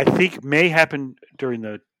Uh, I think may happen during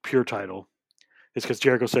the pure title is because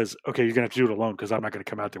Jericho says, "Okay, you're gonna have to do it alone because I'm not gonna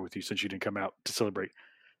come out there with you since you didn't come out to celebrate."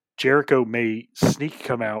 Jericho may sneak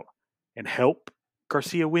come out and help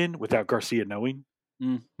Garcia win without Garcia knowing,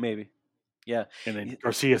 maybe, yeah, and then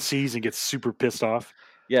Garcia sees and gets super pissed off.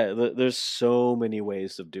 yeah. There's so many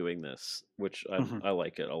ways of doing this, which Mm-hmm. I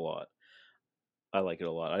like it a lot. I like it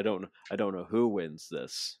a lot. I don't know who wins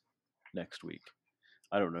this next week.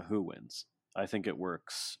 I don't know who wins. I think it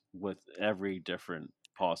works with every different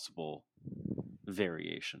possible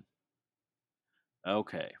variation.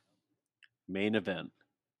 Okay, main event.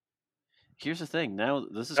 Here's the thing. Now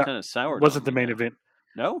this is Uh, kind of soured on wasn't the me main now. event.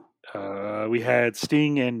 No? We had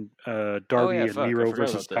Sting and Oh yeah, Darby and fuck. I Miro forgot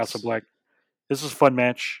versus about House of this. Black. This was a fun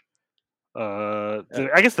match.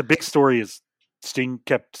 I guess the big story is Sting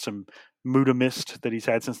kept some Muda mist that he's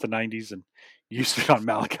had since the '90s and used it on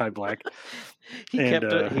Malachi Black. He And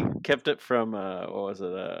kept it. He kept it from what was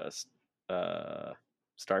it?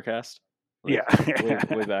 Starcast, like yeah,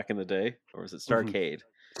 way back in the day, or was it Mhm. Starcade?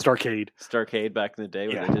 Starcade. Starcade back in the day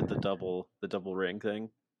when Yeah, they did the double ring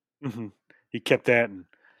thing. hmm he kept that and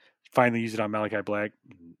finally used it on Malachi Black.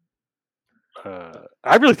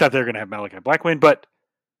 I really thought they were going to have Malachi Black win, but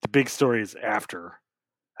the big story is after.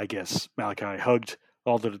 I guess Malachi hugged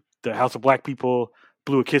all the House of Black people,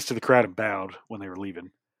 blew a kiss to the crowd, and bowed when they were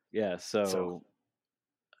leaving. Yeah. So So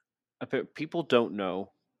people don't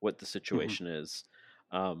know what the mhm. situation is.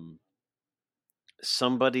 Um,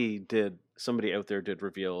 somebody out there did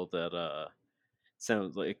reveal that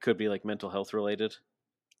sounds like it could be like mental health related.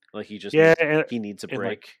 Like Yeah, he needs a and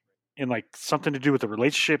like break. something to do with the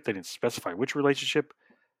relationship. They didn't specify which relationship.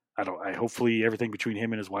 I don't. I hopefully everything between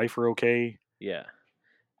him and his wife are okay. Yeah.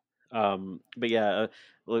 But yeah,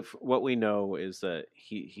 look, what we know is that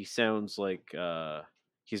he sounds like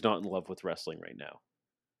he's not in love with wrestling right now.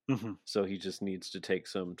 hmm So he just needs to take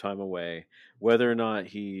some time away. Whether or not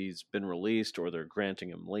he's been released or they're granting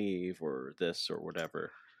him leave or this or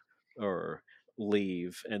whatever, or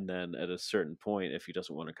leave, and then at a certain point, if he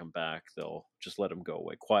doesn't want to come back, they'll just let him go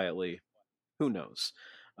away quietly. Who knows?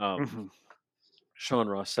 Um, hmm Sean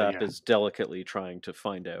Ross But Sapp yeah, is delicately trying to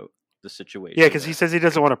find out the yeah, situation because he there. says he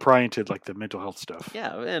doesn't want to pry into like the mental health stuff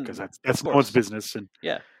Yeah, because and of that's no one's course, business.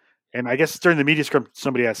 yeah, And I guess during the media scrum,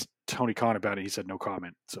 somebody asked Tony Khan about it. He said no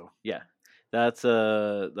comment. So yeah. That's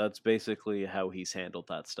basically how he's handled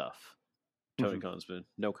that stuff. Tony hmm Khan's been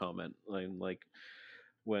no comment. Like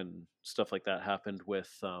when stuff like that happened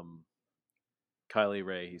with Kylie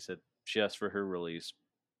Ray, he said she asked for her release.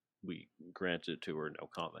 We granted it to her, no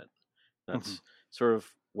comment. hmm That's sort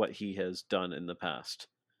of what he has done in the past.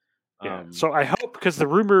 yeah. Um, So I hope because the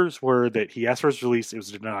rumors were that he asked for his release, it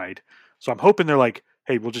was denied. So I'm hoping they're like,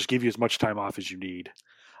 hey, we'll just give you as much time off as you need.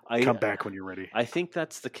 I Come back when you're ready. I think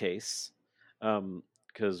that's the case,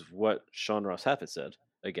 because what Sean Ross Sapp said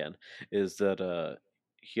again is that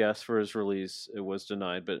he asked for his release, it was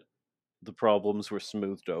denied, but the problems were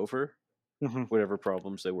smoothed over. hmm Whatever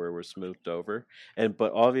problems they were smoothed over, and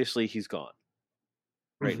but obviously he's gone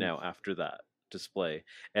right hmm now after that display,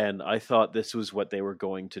 and I thought this was what they were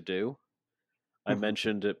going to do. I hmm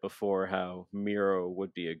mentioned it before how Miro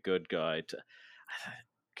would be a good guy to,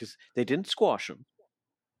 because they didn't squash him.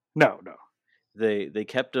 No, no. They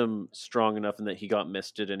kept him strong enough and that he got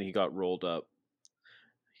misted and he got rolled up.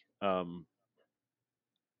 Um,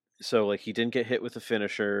 so like he didn't get hit with a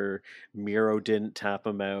finisher. Miro didn't tap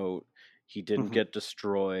him out. He didn't hmm get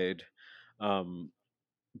destroyed. Um,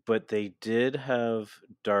 but they did have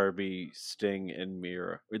Darby, Sting, and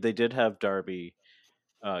Miro. Or they did have Darby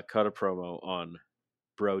cut a promo on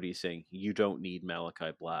Brody saying, "You don't need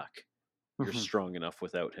Malachi Black. You're hmm strong enough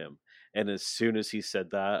without him." And as soon as he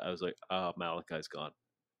said that, I was like, "Oh, Malachi's gone."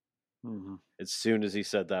 hmm As soon as he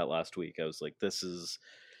said that last week, I was like, "This is."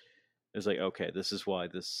 It was like, okay, this is why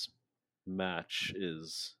this match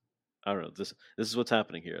is. I don't know. This is what's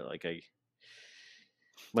happening here. Like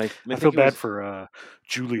my I feel thinking bad was, for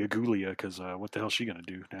Julia Gulia because what the hell's she gonna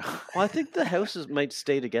do now? well, I think the houses might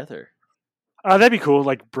stay together. That'd be cool.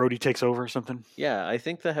 Like Brody takes over or something. Yeah, I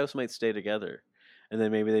think the house might stay together, and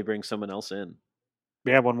then maybe they bring someone else in.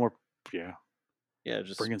 Yeah, one more. Yeah, Yeah,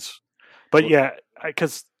 just bring in. But yeah,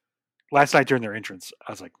 because last night during their entrance,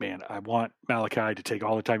 I was like, man, I want Malachi to take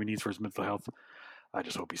all the time he needs for his mental health. I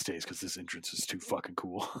just hope he stays because this entrance is too fucking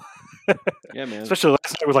cool. yeah, man. Especially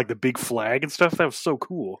last night with like the big flag and stuff. That was so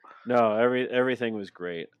cool. No, everything was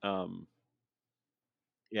great.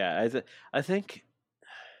 Yeah, I think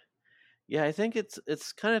yeah, I think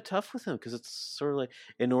it's kind of tough with him because it's sort of like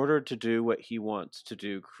in order to do what he wants to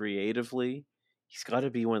do creatively, he's got to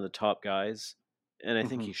be one of the top guys, and I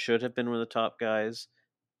think hmm he should have been one of the top guys.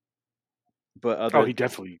 But Oh, he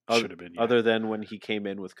definitely should have been. Yeah. other than when he came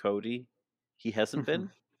in with Cody, he hasn't hmm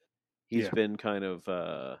been. He's Yeah. been kind of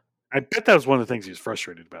I bet that was one of the things he was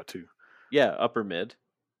frustrated about too. yeah, upper mid.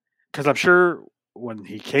 Because I'm sure when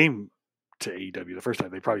he came to AEW the first time,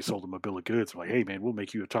 they probably sold him a bill of goods. Like, hey, man, we'll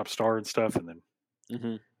make you a top star and stuff. And then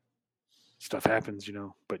Hmm. stuff happens, you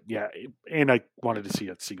know. But yeah, and I wanted to see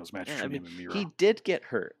a singles match Yeah, I between mean him and he Miro. did get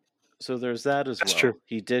hurt, so there's that as That's true. well.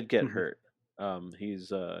 He did get hmm hurt.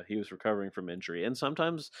 He was recovering from injury, and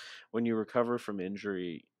sometimes when you recover from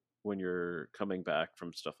injury, when you're coming back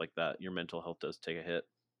from stuff like that, your mental health does take a hit.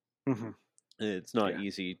 Hmm. It's not Yeah.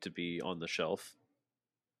 easy to be on the shelf.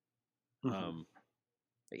 Hmm. Um,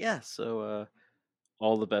 but yeah, so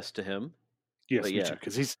all the best to him. But Yes, me too. yeah,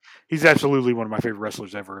 Because he's absolutely one of my favorite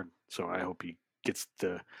wrestlers ever. And so I hope he gets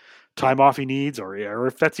the time off he needs, or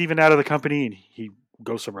if that's even out of the company and he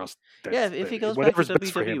goes somewhere else. yeah. That's If he goes back to whatever's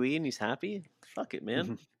best for him. WWE and he's happy, fuck it, man.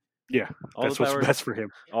 Hmm. Yeah, All the that's what's power, best for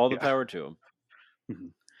him. all the Yeah. power to him.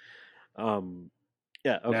 Hmm.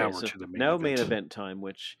 Yeah. Now Okay. we're So to the main now main event. event time,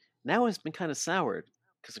 which now has been kind of soured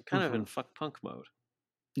because I'm kind of Hmm. in fuck punk mode.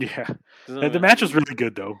 Yeah, 'Cause and the I'm match was really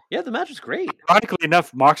good though. yeah, the match was great. Ironically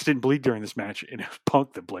enough, Mox didn't bleed during this match, and it was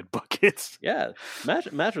Punk that bled buckets. Yeah,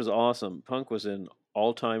 match was awesome. Punk was in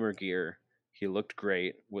all timer gear. He looked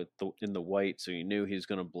great with in the white, so you knew he was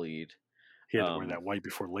going to bleed. He had to wear that white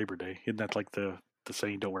before Labor Day. Isn't that like the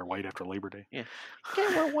saying, "Don't wear white after Labor Day"? Yeah,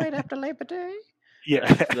 can't wear white after Labor Day. Yeah.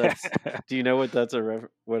 That's. Do you know what that's what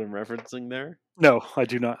I'm referencing there? No, I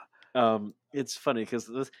do not. It's funny because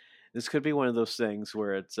this could be one of those things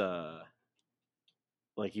where it's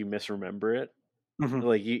like you misremember it. Hmm.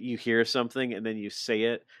 Like you hear something and then you say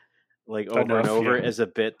it like over and Enough, over yeah. as a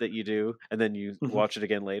bit that you do, and then you Hmm. watch it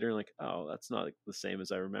again later and like, oh, that's not the same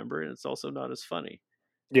as I remember, and it's also not as funny.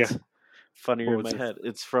 Yeah. It's funnier What in was my it? head.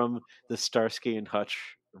 It's from the Starsky and Hutch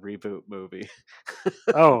reboot movie,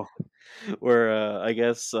 Oh. where I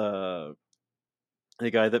guess the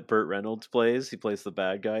guy that Burt Reynolds plays, he plays the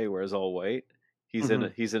bad guy who wears all white. Hmm.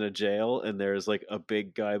 He's in a jail, and there's like a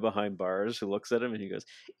big guy behind bars who looks at him, and he goes,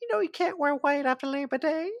 "You know, you can't wear white after Labor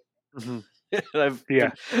Day." Hmm. And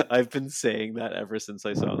Yeah. I've been saying that ever since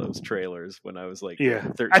I saw those trailers when I was like Yeah.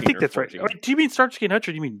 I 13 think or that's right. 14. Do you mean Starsky and Hutch,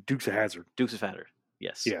 or do you mean Dukes of Hazzard? Dukes of Hazzard.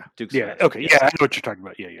 Yes. Yeah. Dukes of Yeah. Hazzard. Okay. Yes. Yeah, I know what you're talking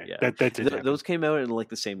about. Yeah. Yeah. Yeah. That did happen. Those came out in like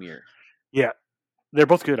the same year. Yeah. They're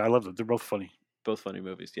both good. I love them. They're both funny. Both funny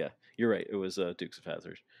movies. Yeah. You're right. It was Dukes of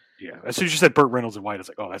Hazzard. Yeah. As soon as you said Burt Reynolds in white, I was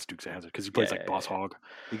like, oh, that's Dukes of Hazzard because he plays like Boss Hogg.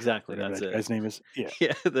 Exactly. Whatever That's that it. guy's name is. Yeah.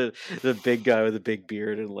 Yeah. The big guy with the big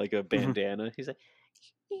beard and like a Mhm. bandana. He's like,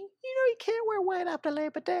 you know, you can't wear white after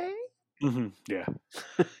Labor Day. Hmm. Yeah.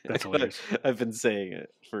 That's hilarious. I've been saying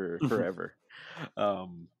it for Mhm. forever. Yeah.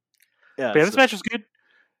 But yeah, this match was good.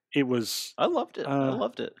 It was. I loved it. I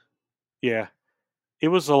loved it. Yeah. It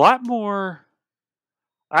was a lot more.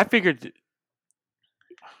 I figured.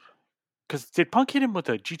 Because did Punk hit him with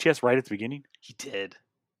a GTS right at the beginning? He did.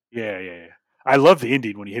 Yeah. I love the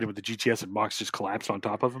ending when he hit him with the GTS and Mox just collapsed on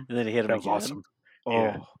top of him. And then he hit him That was again. awesome.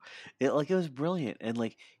 Oh, Yeah. it was brilliant, and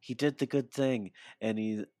like he did the good thing, and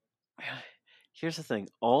he. Here's the thing: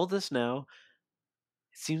 all this now,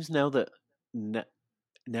 it seems now that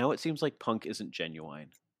now it seems like Punk isn't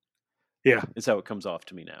genuine. Yeah. Is how it comes off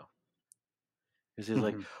to me now. Because he's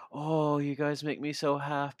like, Mhm. "Oh, you guys make me so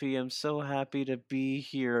happy. I'm so happy to be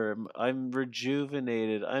here. I'm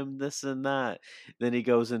rejuvenated. I'm this and that." Then he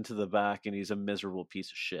goes into the back, and he's a miserable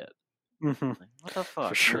piece of shit. Mhm. Like, what the fuck,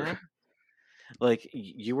 For sure. man? Like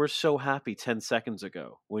you were so happy 10 seconds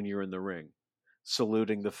ago when you were in the ring,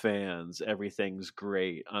 saluting the fans, everything's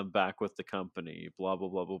great. I'm back with the company, blah blah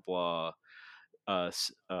blah blah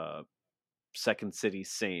blah. Second City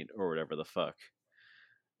Saint or whatever the fuck.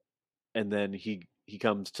 And then he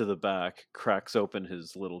comes to the back, cracks open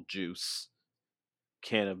his little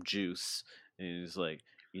can of juice, and he's like,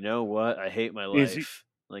 "You know what? I hate my life."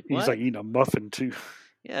 Like, He's what? like eating a muffin too.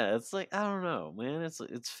 Yeah, it's like, I don't know, man.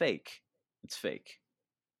 It's fake. It's fake.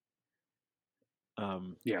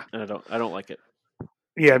 Yeah. And I don't like it.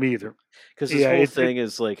 Yeah, me either. Because this Yeah, whole thing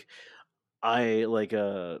is like, I like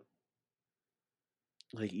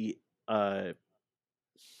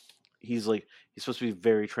he's like, he's supposed to be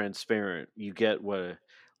very transparent. You get what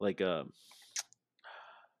like like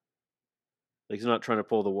he's not trying to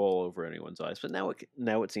pull the wool over anyone's eyes, but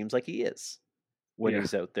now it seems like he is. When yeah.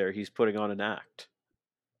 he's out there, he's putting on an act.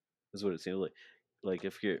 Is what it seems like. Like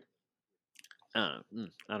if you're, I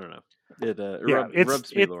don't know. It Yeah,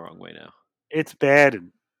 rubs me the wrong way now. it's bad,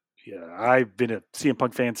 and yeah, I've been a CM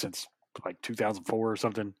Punk fan since like 2004 or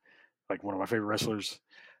something. Like one of my favorite wrestlers,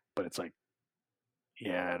 but it's like,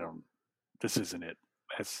 yeah, I don't. This isn't it.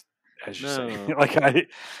 As you say, No. like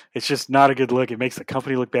it's just not a good look. It makes the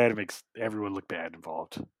company look bad. It makes everyone look bad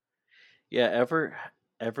involved. Yeah,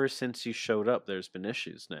 ever since you showed up, there's been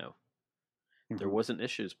issues now. There Mhm. wasn't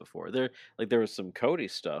issues before. There was some Cody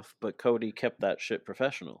stuff, but Cody kept that shit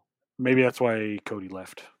professional. Maybe that's why Cody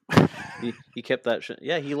left. He kept that shit.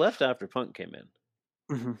 Yeah, he left after Punk came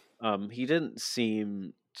in. Mhm. He didn't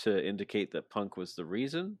seem to indicate that Punk was the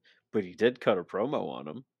reason, but he did cut a promo on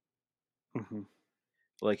him. Mhm.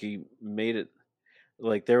 Like he made it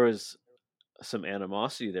like there was some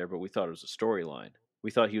animosity there, but we thought it was a storyline.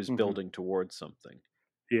 We thought he was Hmm. building towards something.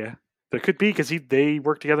 Yeah, there could be because they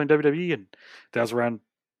worked together in WWE, and that was around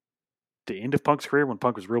the end of Punk's career when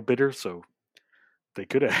Punk was real bitter. So they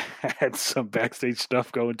could have had some backstage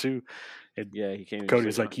stuff going too. And Yeah, he came and just Cody like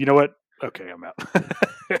was like, you know what? Okay, I'm out.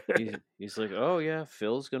 he's like, oh yeah,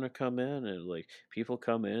 Phil's gonna come in, and like people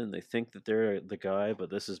come in and they think that they're the guy, but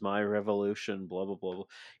this is my revolution. Blah blah blah. Blah.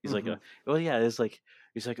 He's like, Hmm. well yeah, it's like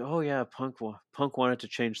he's like, oh yeah, Punk wanted to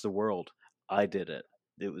change the world. I did it.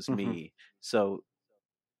 It was Hmm. me. So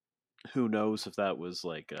who knows if that was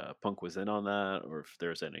like Punk was in on that, or if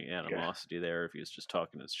there's any Yeah. animosity there, if he was just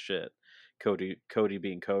talking his shit. Cody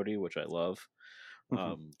being Cody, which I love. Hmm.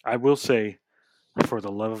 Um, I will say, for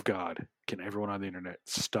the love of God, can everyone on the internet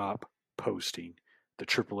stop posting the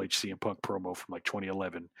Triple H CM Punk promo from like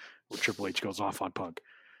 2011 where Triple H goes off on Punk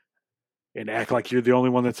and act like you're the only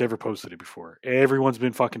one that's ever posted it before? Everyone's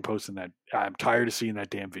been fucking posting that. I'm tired of seeing that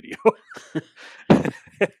damn video.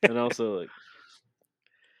 and also like,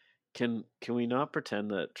 can we not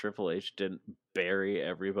pretend that Triple H didn't bury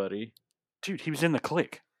everybody Dude, he was in the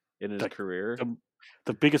clique. in his Like career? the,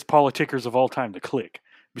 the biggest politickers of all time, the clique.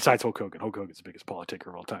 Besides Hulk Hogan. Hulk Hogan's the biggest politicker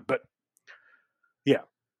of all time. But yeah.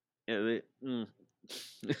 Yeah,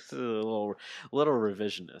 it's a little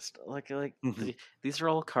revisionist. Hmm. These are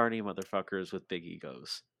all carny motherfuckers with big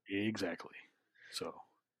egos. Exactly. So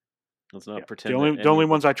Let's yeah. not The pretend that only the only anyone.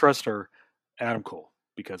 ones I trust are Adam Cole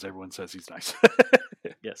because everyone says he's nice.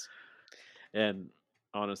 Yes, and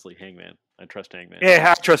honestly, Hangman. I trust Hangman.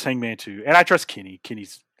 Yeah, I trust Hangman too, and I trust Kenny.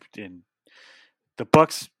 Kenny's in the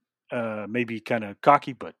Bucks. Maybe kind of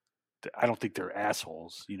cocky, but I don't think they're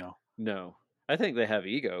assholes. You know. No, I think they have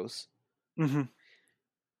egos, Hmm.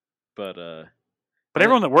 but But and,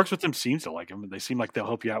 everyone that works with them seems to like him. They seem like they'll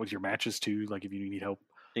help you out with your matches too. Like if you need help.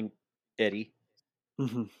 and Eddie.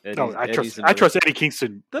 Hmm. Oh, Eddie's I trust. Eddie's I another. trust Eddie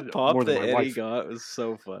Kingston The pop more than that my Eddie wife. got was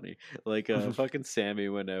so funny. Like Hmm. fucking Sammy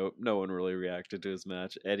went out. No one really reacted to his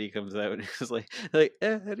match. Eddie comes out and he's like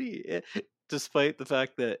Eddie, despite the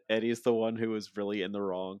fact that Eddie's the one who was really in the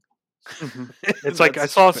wrong Hmm. in It's like that I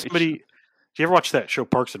saw situation. somebody. Do you ever watch that show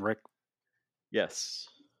Parks and Rec? Yes.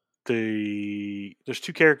 There's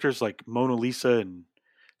two characters like Mona Lisa and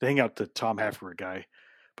they hang out the Tom Haverford guy,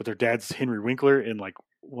 but their dad's Henry Winkler and like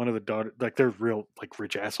one of the daughter like they're real like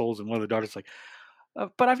rich assholes and one of the daughters like,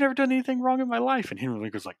 but I've never done anything wrong in my life and Henry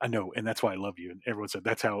Winkler's like I know and that's why I love you and everyone said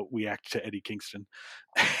that's how we act to Eddie Kingston.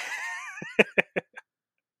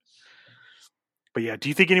 But yeah, do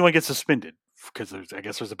you think anyone gets suspended? Because I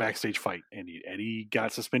guess there's a backstage fight and Eddie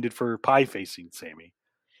got suspended for pie facing Sammy.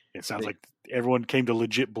 It sounds They, like everyone came to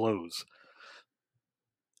legit blows.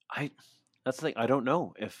 I that's the thing. I don't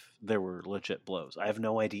know if there were legit blows. I have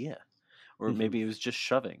no idea. Or Hmm. maybe it was just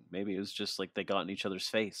shoving. Maybe it was just like they got in each other's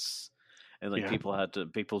face and like Yeah.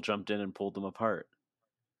 people jumped in and pulled them apart.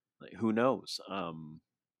 Like who knows?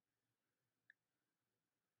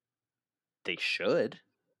 They should.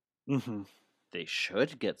 Hmm. They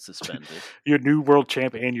should get suspended. Your new world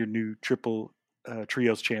champ and your new triple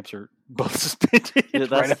trios champs are both suspended That's right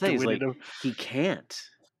the after thing. Is winning like them. he can't.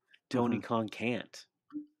 Tony Hmm. Khan can't.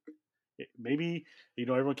 Maybe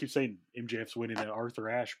everyone keeps saying MJF's winning at Arthur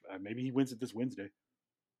Ashe. Maybe he wins it this Wednesday.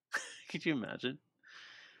 Could you imagine?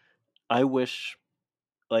 I wish,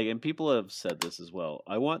 like, and people have said this as well.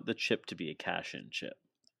 I want the chip to be a cash-in chip.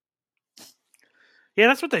 Yeah,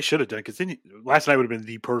 that's what they should have done. Because then last night would have been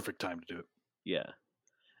the perfect time to do it. Yeah.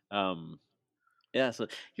 Um. Yeah. So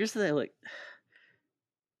here's the thing. Like,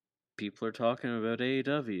 people are talking about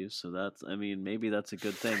AEW, so that's. I mean, maybe that's a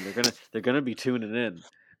good thing. They're gonna be tuning in.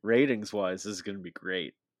 Ratings wise, this is gonna be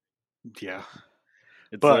great. Yeah,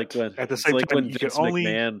 It's like but when at the it's same like time, when you can Vince only.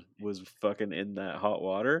 McMahon was fucking in that hot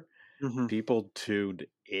water. Hmm. People tuned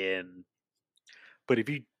in. But if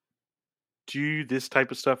you do this type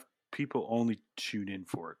of stuff, people only tune in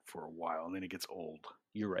for it for a while, and then it gets old.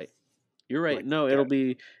 You're right. You're right. Like No, that, it'll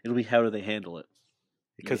be how do they handle it?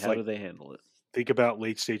 It'll be because how do like they handle it? think about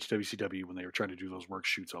late stage WCW when they were trying to do those work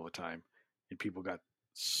shoots all the time, and people got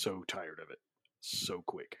so tired of it so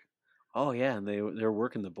quick. Oh yeah, and they're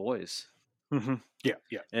working the boys, Hmm. Yeah,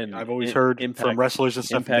 yeah. and I've always heard from Impact wrestlers and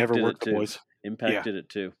stuff Impact never did work it the too. boys. Impact Yeah, did it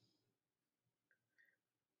too.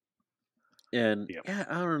 And yeah. yeah,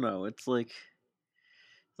 I don't know. It's like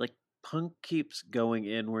Punk keeps going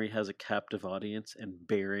in where he has a captive audience and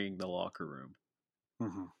burying the locker room.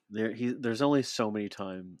 Hmm. There's only so many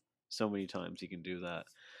times he can do that.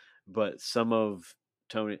 But some of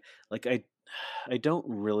Tony, like I don't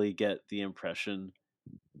really get the impression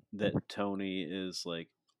that Tony is like,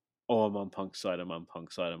 oh, I'm on Punk's side, I'm on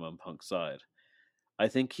Punk's side, I'm on Punk's side. I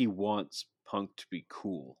think he wants Punk to be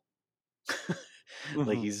cool.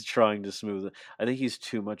 Like Mhm. he's trying to smooth it. I think he's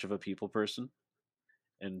too much of a people person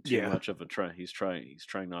and too Yeah. much of a try. He's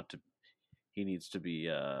trying not to. He needs to be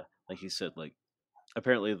like he said. Like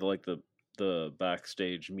apparently the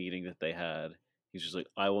backstage meeting that they had. He's just like,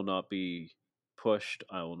 I will not be pushed.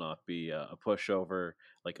 I will not be a pushover.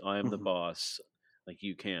 Like I am the Mhm. boss. Like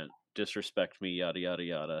you can't disrespect me. Yada yada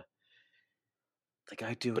yada. The guy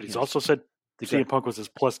But doing he's it is also said the guy. CM Punk was his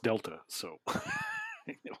plus Delta, so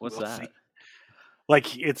What's we'll see. that?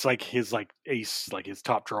 Like it's like his ace, like his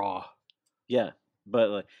top draw. Yeah, but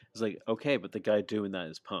like it's like okay, but the guy doing that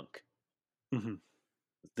is Punk. Hmm.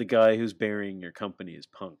 The guy who's burying your company is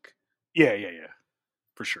Punk. Yeah,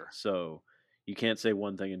 for sure. So you can't say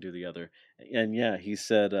one thing and do the other. And yeah, he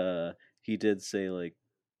said he did say like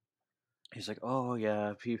he's like, oh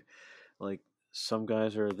yeah, like some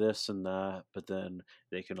guys are this and that, but then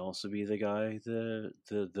they can also be the guy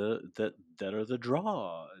that are the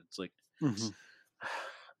draw. It's like Hmm.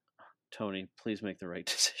 Tony, please make the right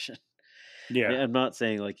decision. Yeah, I'm not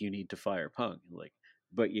saying like you need to fire Punk, like,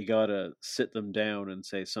 but you gotta sit them down and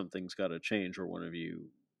say something's got to change, or one of you,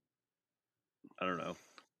 I don't know.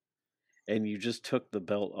 And you just took the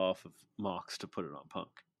belt off of Mox to put it on Punk,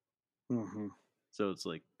 hmm so it's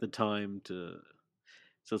like the time to.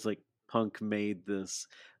 So it's like Punk made this.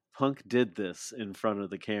 Punk did this in front of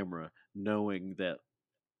the camera, knowing that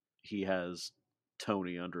he has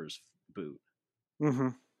Tony under his boot. hmm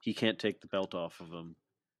He can't take the belt off of him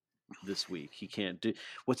this week. He can't do.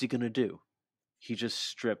 What's he gonna do? He just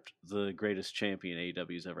stripped the greatest champion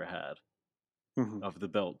AEW's ever had hmm of the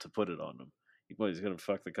belt to put it on him. What, he's gonna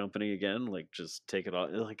fuck the company again? Like just take it off?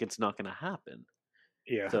 Like it's not gonna happen.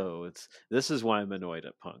 yeah. So this is why I'm annoyed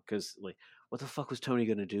at Punk, because like what the fuck was Tony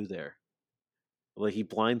gonna do there? Like he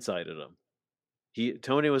blindsided him.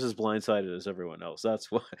 Tony was as blindsided as everyone else. That's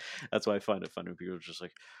why I find it funny when people are just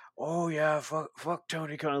like, oh yeah, fuck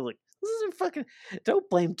Tony Khan. Like this isn't fucking. Don't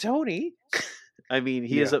blame Tony. I mean,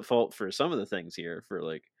 he is Yeah. at fault for some of the things here, for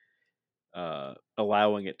like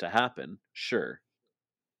allowing it to happen, sure.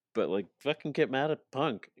 But like fucking get mad at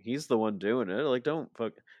Punk. He's the one doing it. Like don't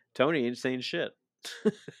fuck Tony ain't saying shit.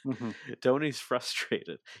 Hmm. Tony's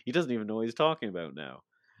frustrated. He doesn't even know what he's talking about now.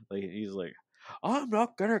 Like he's like, I'm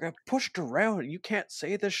not gonna get pushed around. You can't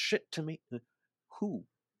say this shit to me. Who?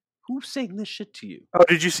 Who's saying this shit to you? Oh,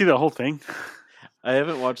 did you see the whole thing? I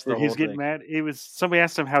haven't watched Where the he was whole getting thing. mad. It was somebody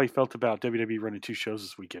asked him how he felt about WWE running 2 shows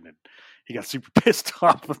this weekend, and he got super pissed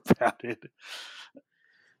off about it.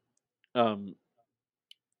 Um,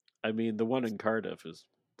 I mean, the one in Cardiff is,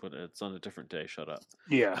 but it's on a different day. Shut up.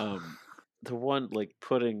 Yeah. The one like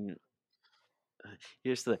putting.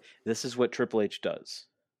 Here's the. This is what Triple H does.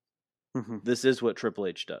 Hmm. This is what Triple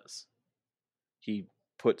H does. He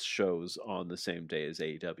puts shows on the same day as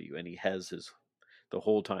AEW, and he has his the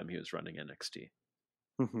whole time he was running NXT.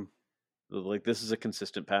 Hmm. Like this is a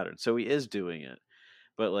consistent pattern, so he is doing it.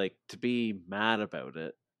 But like to be mad about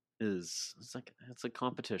it it's a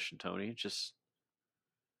competition, Tony. Just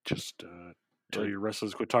Tell like your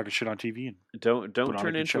wrestlers quit talking shit on TV and don't put on a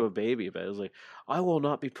turn good into show. a baby about it. It's like I will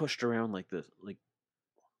not be pushed around like this. Like,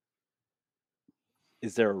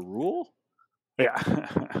 is there a rule? Yeah.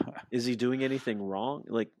 Is he doing anything wrong?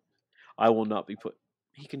 Like, I will not be put.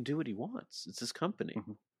 He can do what he wants. It's his company.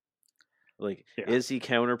 Mhm. Like, Yeah. is he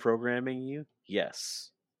counter programming you?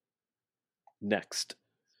 Yes. Next.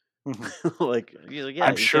 Mhm. Like, you're like, yeah,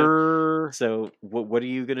 I'm sure so what are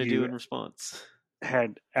you gonna do you in response?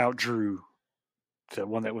 had outdrew the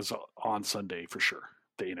one that was on Sunday for sure,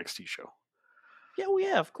 the NXT show. Yeah, well,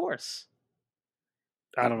 yeah, of course.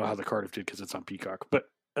 I don't know how the Cardiff did because it's on Peacock, but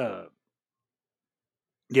yeah,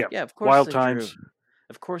 Yeah, of course Wild they drew. Times.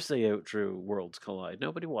 Of course they outdrew Worlds Collide.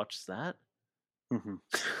 Nobody watches that. Hmm.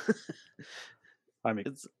 I mean,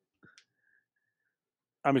 It's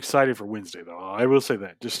I'm excited for Wednesday though. I will say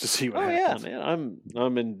that just to see what yeah, happens.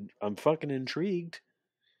 man. I'm fucking intrigued.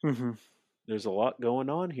 Hmm. There's a lot going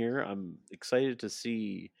on here. I'm excited to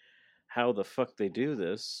see how the fuck they do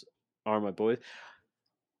this. Are my boys?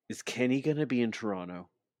 Is Kenny gonna be in Toronto?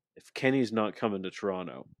 If Kenny's not coming to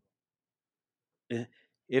Toronto,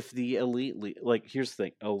 if the Elite, like here's the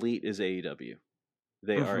thing, Elite is AEW.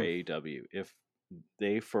 They are Hmm. AEW. If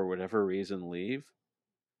they, for whatever reason, leave,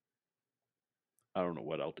 I don't know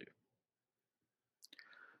what I'll do.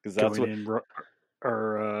 Because that's Going what in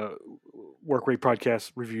our work rate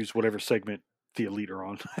podcast reviews whatever segment the Elite are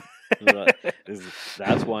on.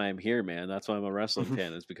 that's why I'm here, man. That's why I'm a wrestling Mhm.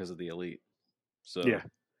 fan, is because of the Elite. So Yeah.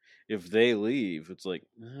 if they leave, it's like,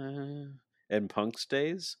 and Punk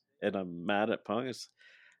stays, and I'm mad at Punk,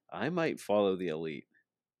 I might follow the Elite.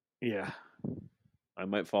 Yeah. I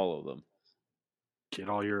might follow them. Get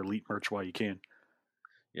all your elite merch while you can.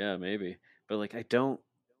 Yeah, maybe. But like, I don't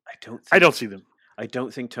I think don't see them. I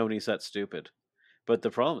don't think Tony's that stupid. But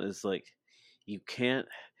the problem is like, you can't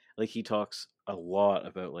like he talks a lot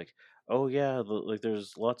about like, oh yeah, like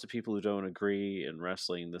there's lots of people who don't agree in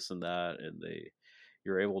wrestling, this and that, and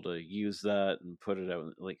you're able to use that and put it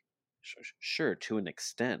out like, sure to an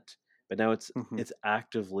extent, but now Hmm. it's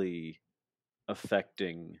actively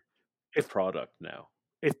affecting the If product now.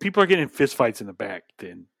 if people are getting fistfights in the back,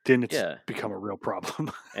 then it's Yeah, become a real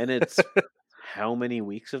problem. and it's how many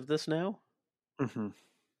weeks of this now? Hmm.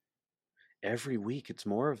 Every week, it's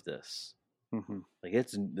more of this. Hmm. Like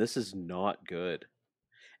this is not good.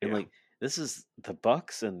 And Yeah. like this is the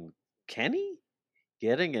Bucks and Kenny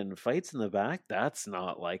getting in fights in the back. That's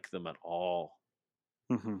not like them at all.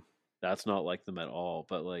 Hmm. That's not like them at all.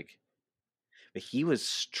 But like, but he was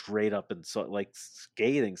straight up and so like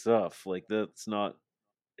scathing stuff. Like that's not.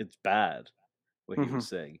 It's bad what he Hmm. was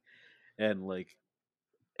saying, and like,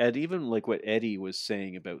 and even like what Eddie was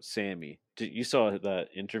saying about Sammy. You saw that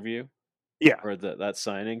interview Yeah. or that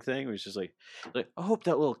signing thing? Where he's just like I hope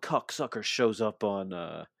that little cocksucker shows up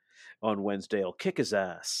on Wednesday. I'll kick his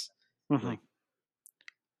ass. Hmm. Like,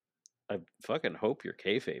 I fucking hope you're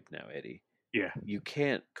kayfabe now, Eddie. Yeah. You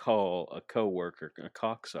can't call a coworker a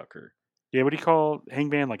cocksucker. Yeah. What do you call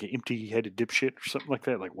Hangman? Like an empty-headed dipshit or something like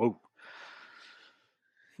that? Like, whoa.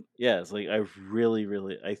 Yeah, it's like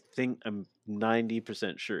I think I'm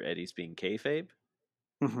 90% sure Eddie's being kayfabe,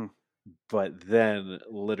 Hmm. but then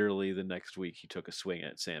literally the next week he took a swing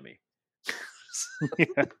at Sammy.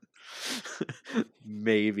 Yeah.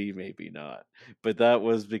 Maybe, maybe not. But that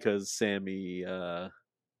was because Sammy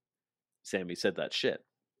said that shit.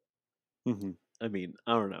 Hmm. I mean,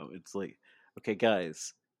 I don't know. It's like, okay,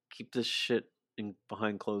 guys, keep this shit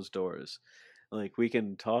behind closed doors. Like, we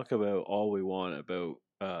can talk about all we want about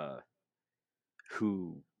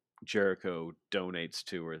who Jericho donates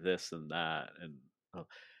to or this and that, and uh,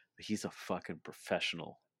 he's a fucking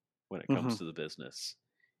professional when it Hmm. comes to the business.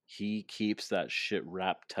 He keeps that shit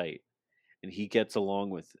wrapped tight, and he gets along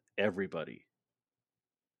with everybody.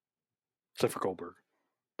 Except for Goldberg,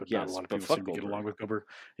 but not a Yes, lot of but people fuck seem to get Goldberg. along with Goldberg.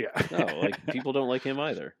 Yeah. No, like people don't like him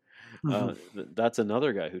either. Hmm. That's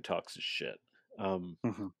another guy who talks his shit, um,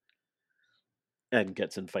 Hmm. and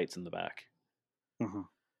gets in fights in the back. Hmm.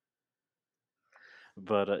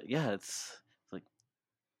 But yeah, it's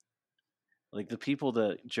like the people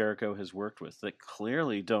that Jericho has worked with that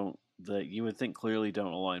clearly don't that you would think clearly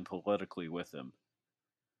don't align politically with him,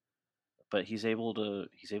 but he's able to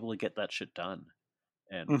get that shit done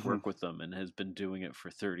and Hmm. work with them and has been doing it for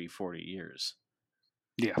 30, 40 years.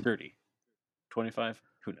 Yeah. 30, 25,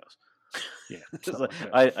 who knows? Yeah. Because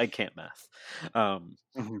Something like that. I can't math.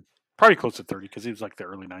 Hmm. Probably close to 30 because it was like the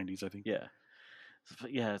early 90s, I think. Yeah,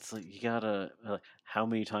 but yeah, it's like you gotta. How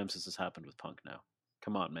many times has this happened with Punk now?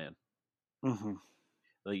 Come on, man. Hmm.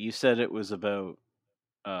 Like you said, it was about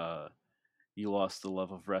uh, you lost the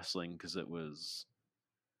love of wrestling because it was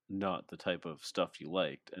not the type of stuff you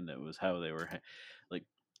liked, and it was how they were. Like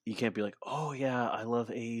you can't be like, oh yeah, I love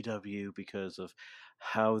AEW because of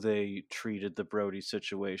how they treated the Brody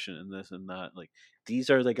situation and this and that. Like these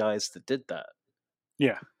are the guys that did that.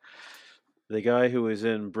 Yeah. The guy who was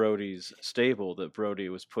in Brody's stable that Brody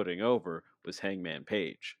was putting over was Hangman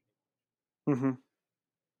Page. Hmm.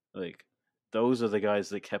 Like those are the guys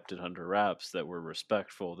that kept it under wraps, that were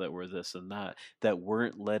respectful, that were this and that, that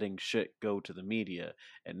weren't letting shit go to the media.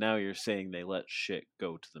 And now you're saying they let shit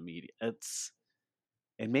go to the media. It's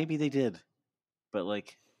and maybe they did, but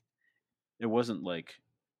like it wasn't like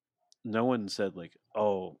no one said like,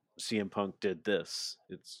 "Oh, CM Punk did this."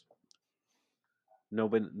 It's no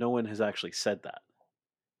one has actually said that.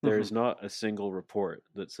 There Hmm. is not a single report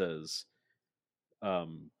that says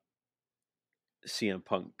um, CM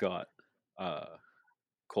Punk got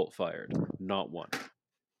Colt fired. Not one.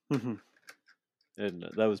 Hmm. And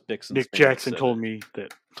that was Bixen's Nick thing that Jackson said it. told me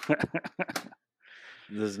that.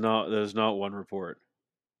 There's not one report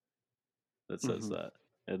that says Hmm. that,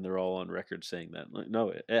 and they're all on record saying that. Like, no,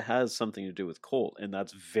 it has something to do with Colt, and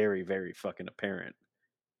that's very very fucking apparent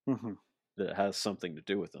Hmm. that it has something to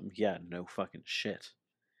do with them. Yeah, no fucking shit.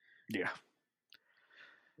 Yeah.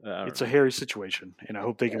 I don't It's a know. hairy situation, and I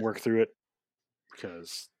hope they can Yeah, work through it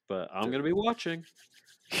because, but I'm the, gonna be watching.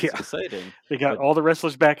 It's yeah, exciting, they got but all the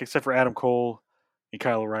wrestlers back except for Adam Cole and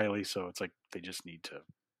Kyle O'Reilly, so it's like they just need to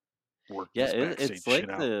work yeah, this backstage it's shit like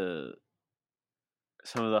out. the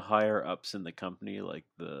some of the higher ups in the company, like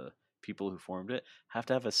the people who formed it, have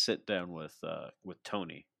to have a sit down with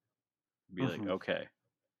Tony. Be like, Hmm. okay,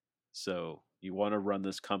 so you want to run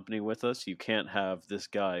this company with us? You can't have this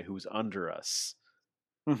guy who's under us.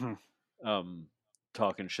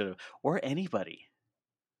 talking shit or anybody.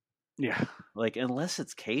 Yeah. Like, unless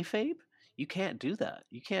it's kayfabe, you can't do that.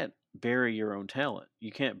 You can't bury your own talent.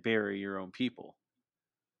 You can't bury your own people.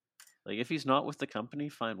 Like, if he's not with the company,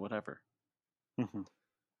 fine, whatever.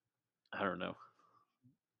 I don't know.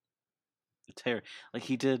 Like,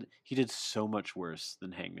 he did so much worse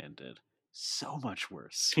than Hangman did. So much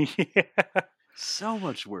worse. Yeah. So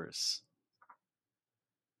much worse.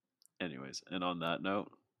 Anyways, and on that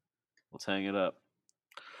note, let's hang it up.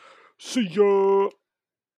 See ya.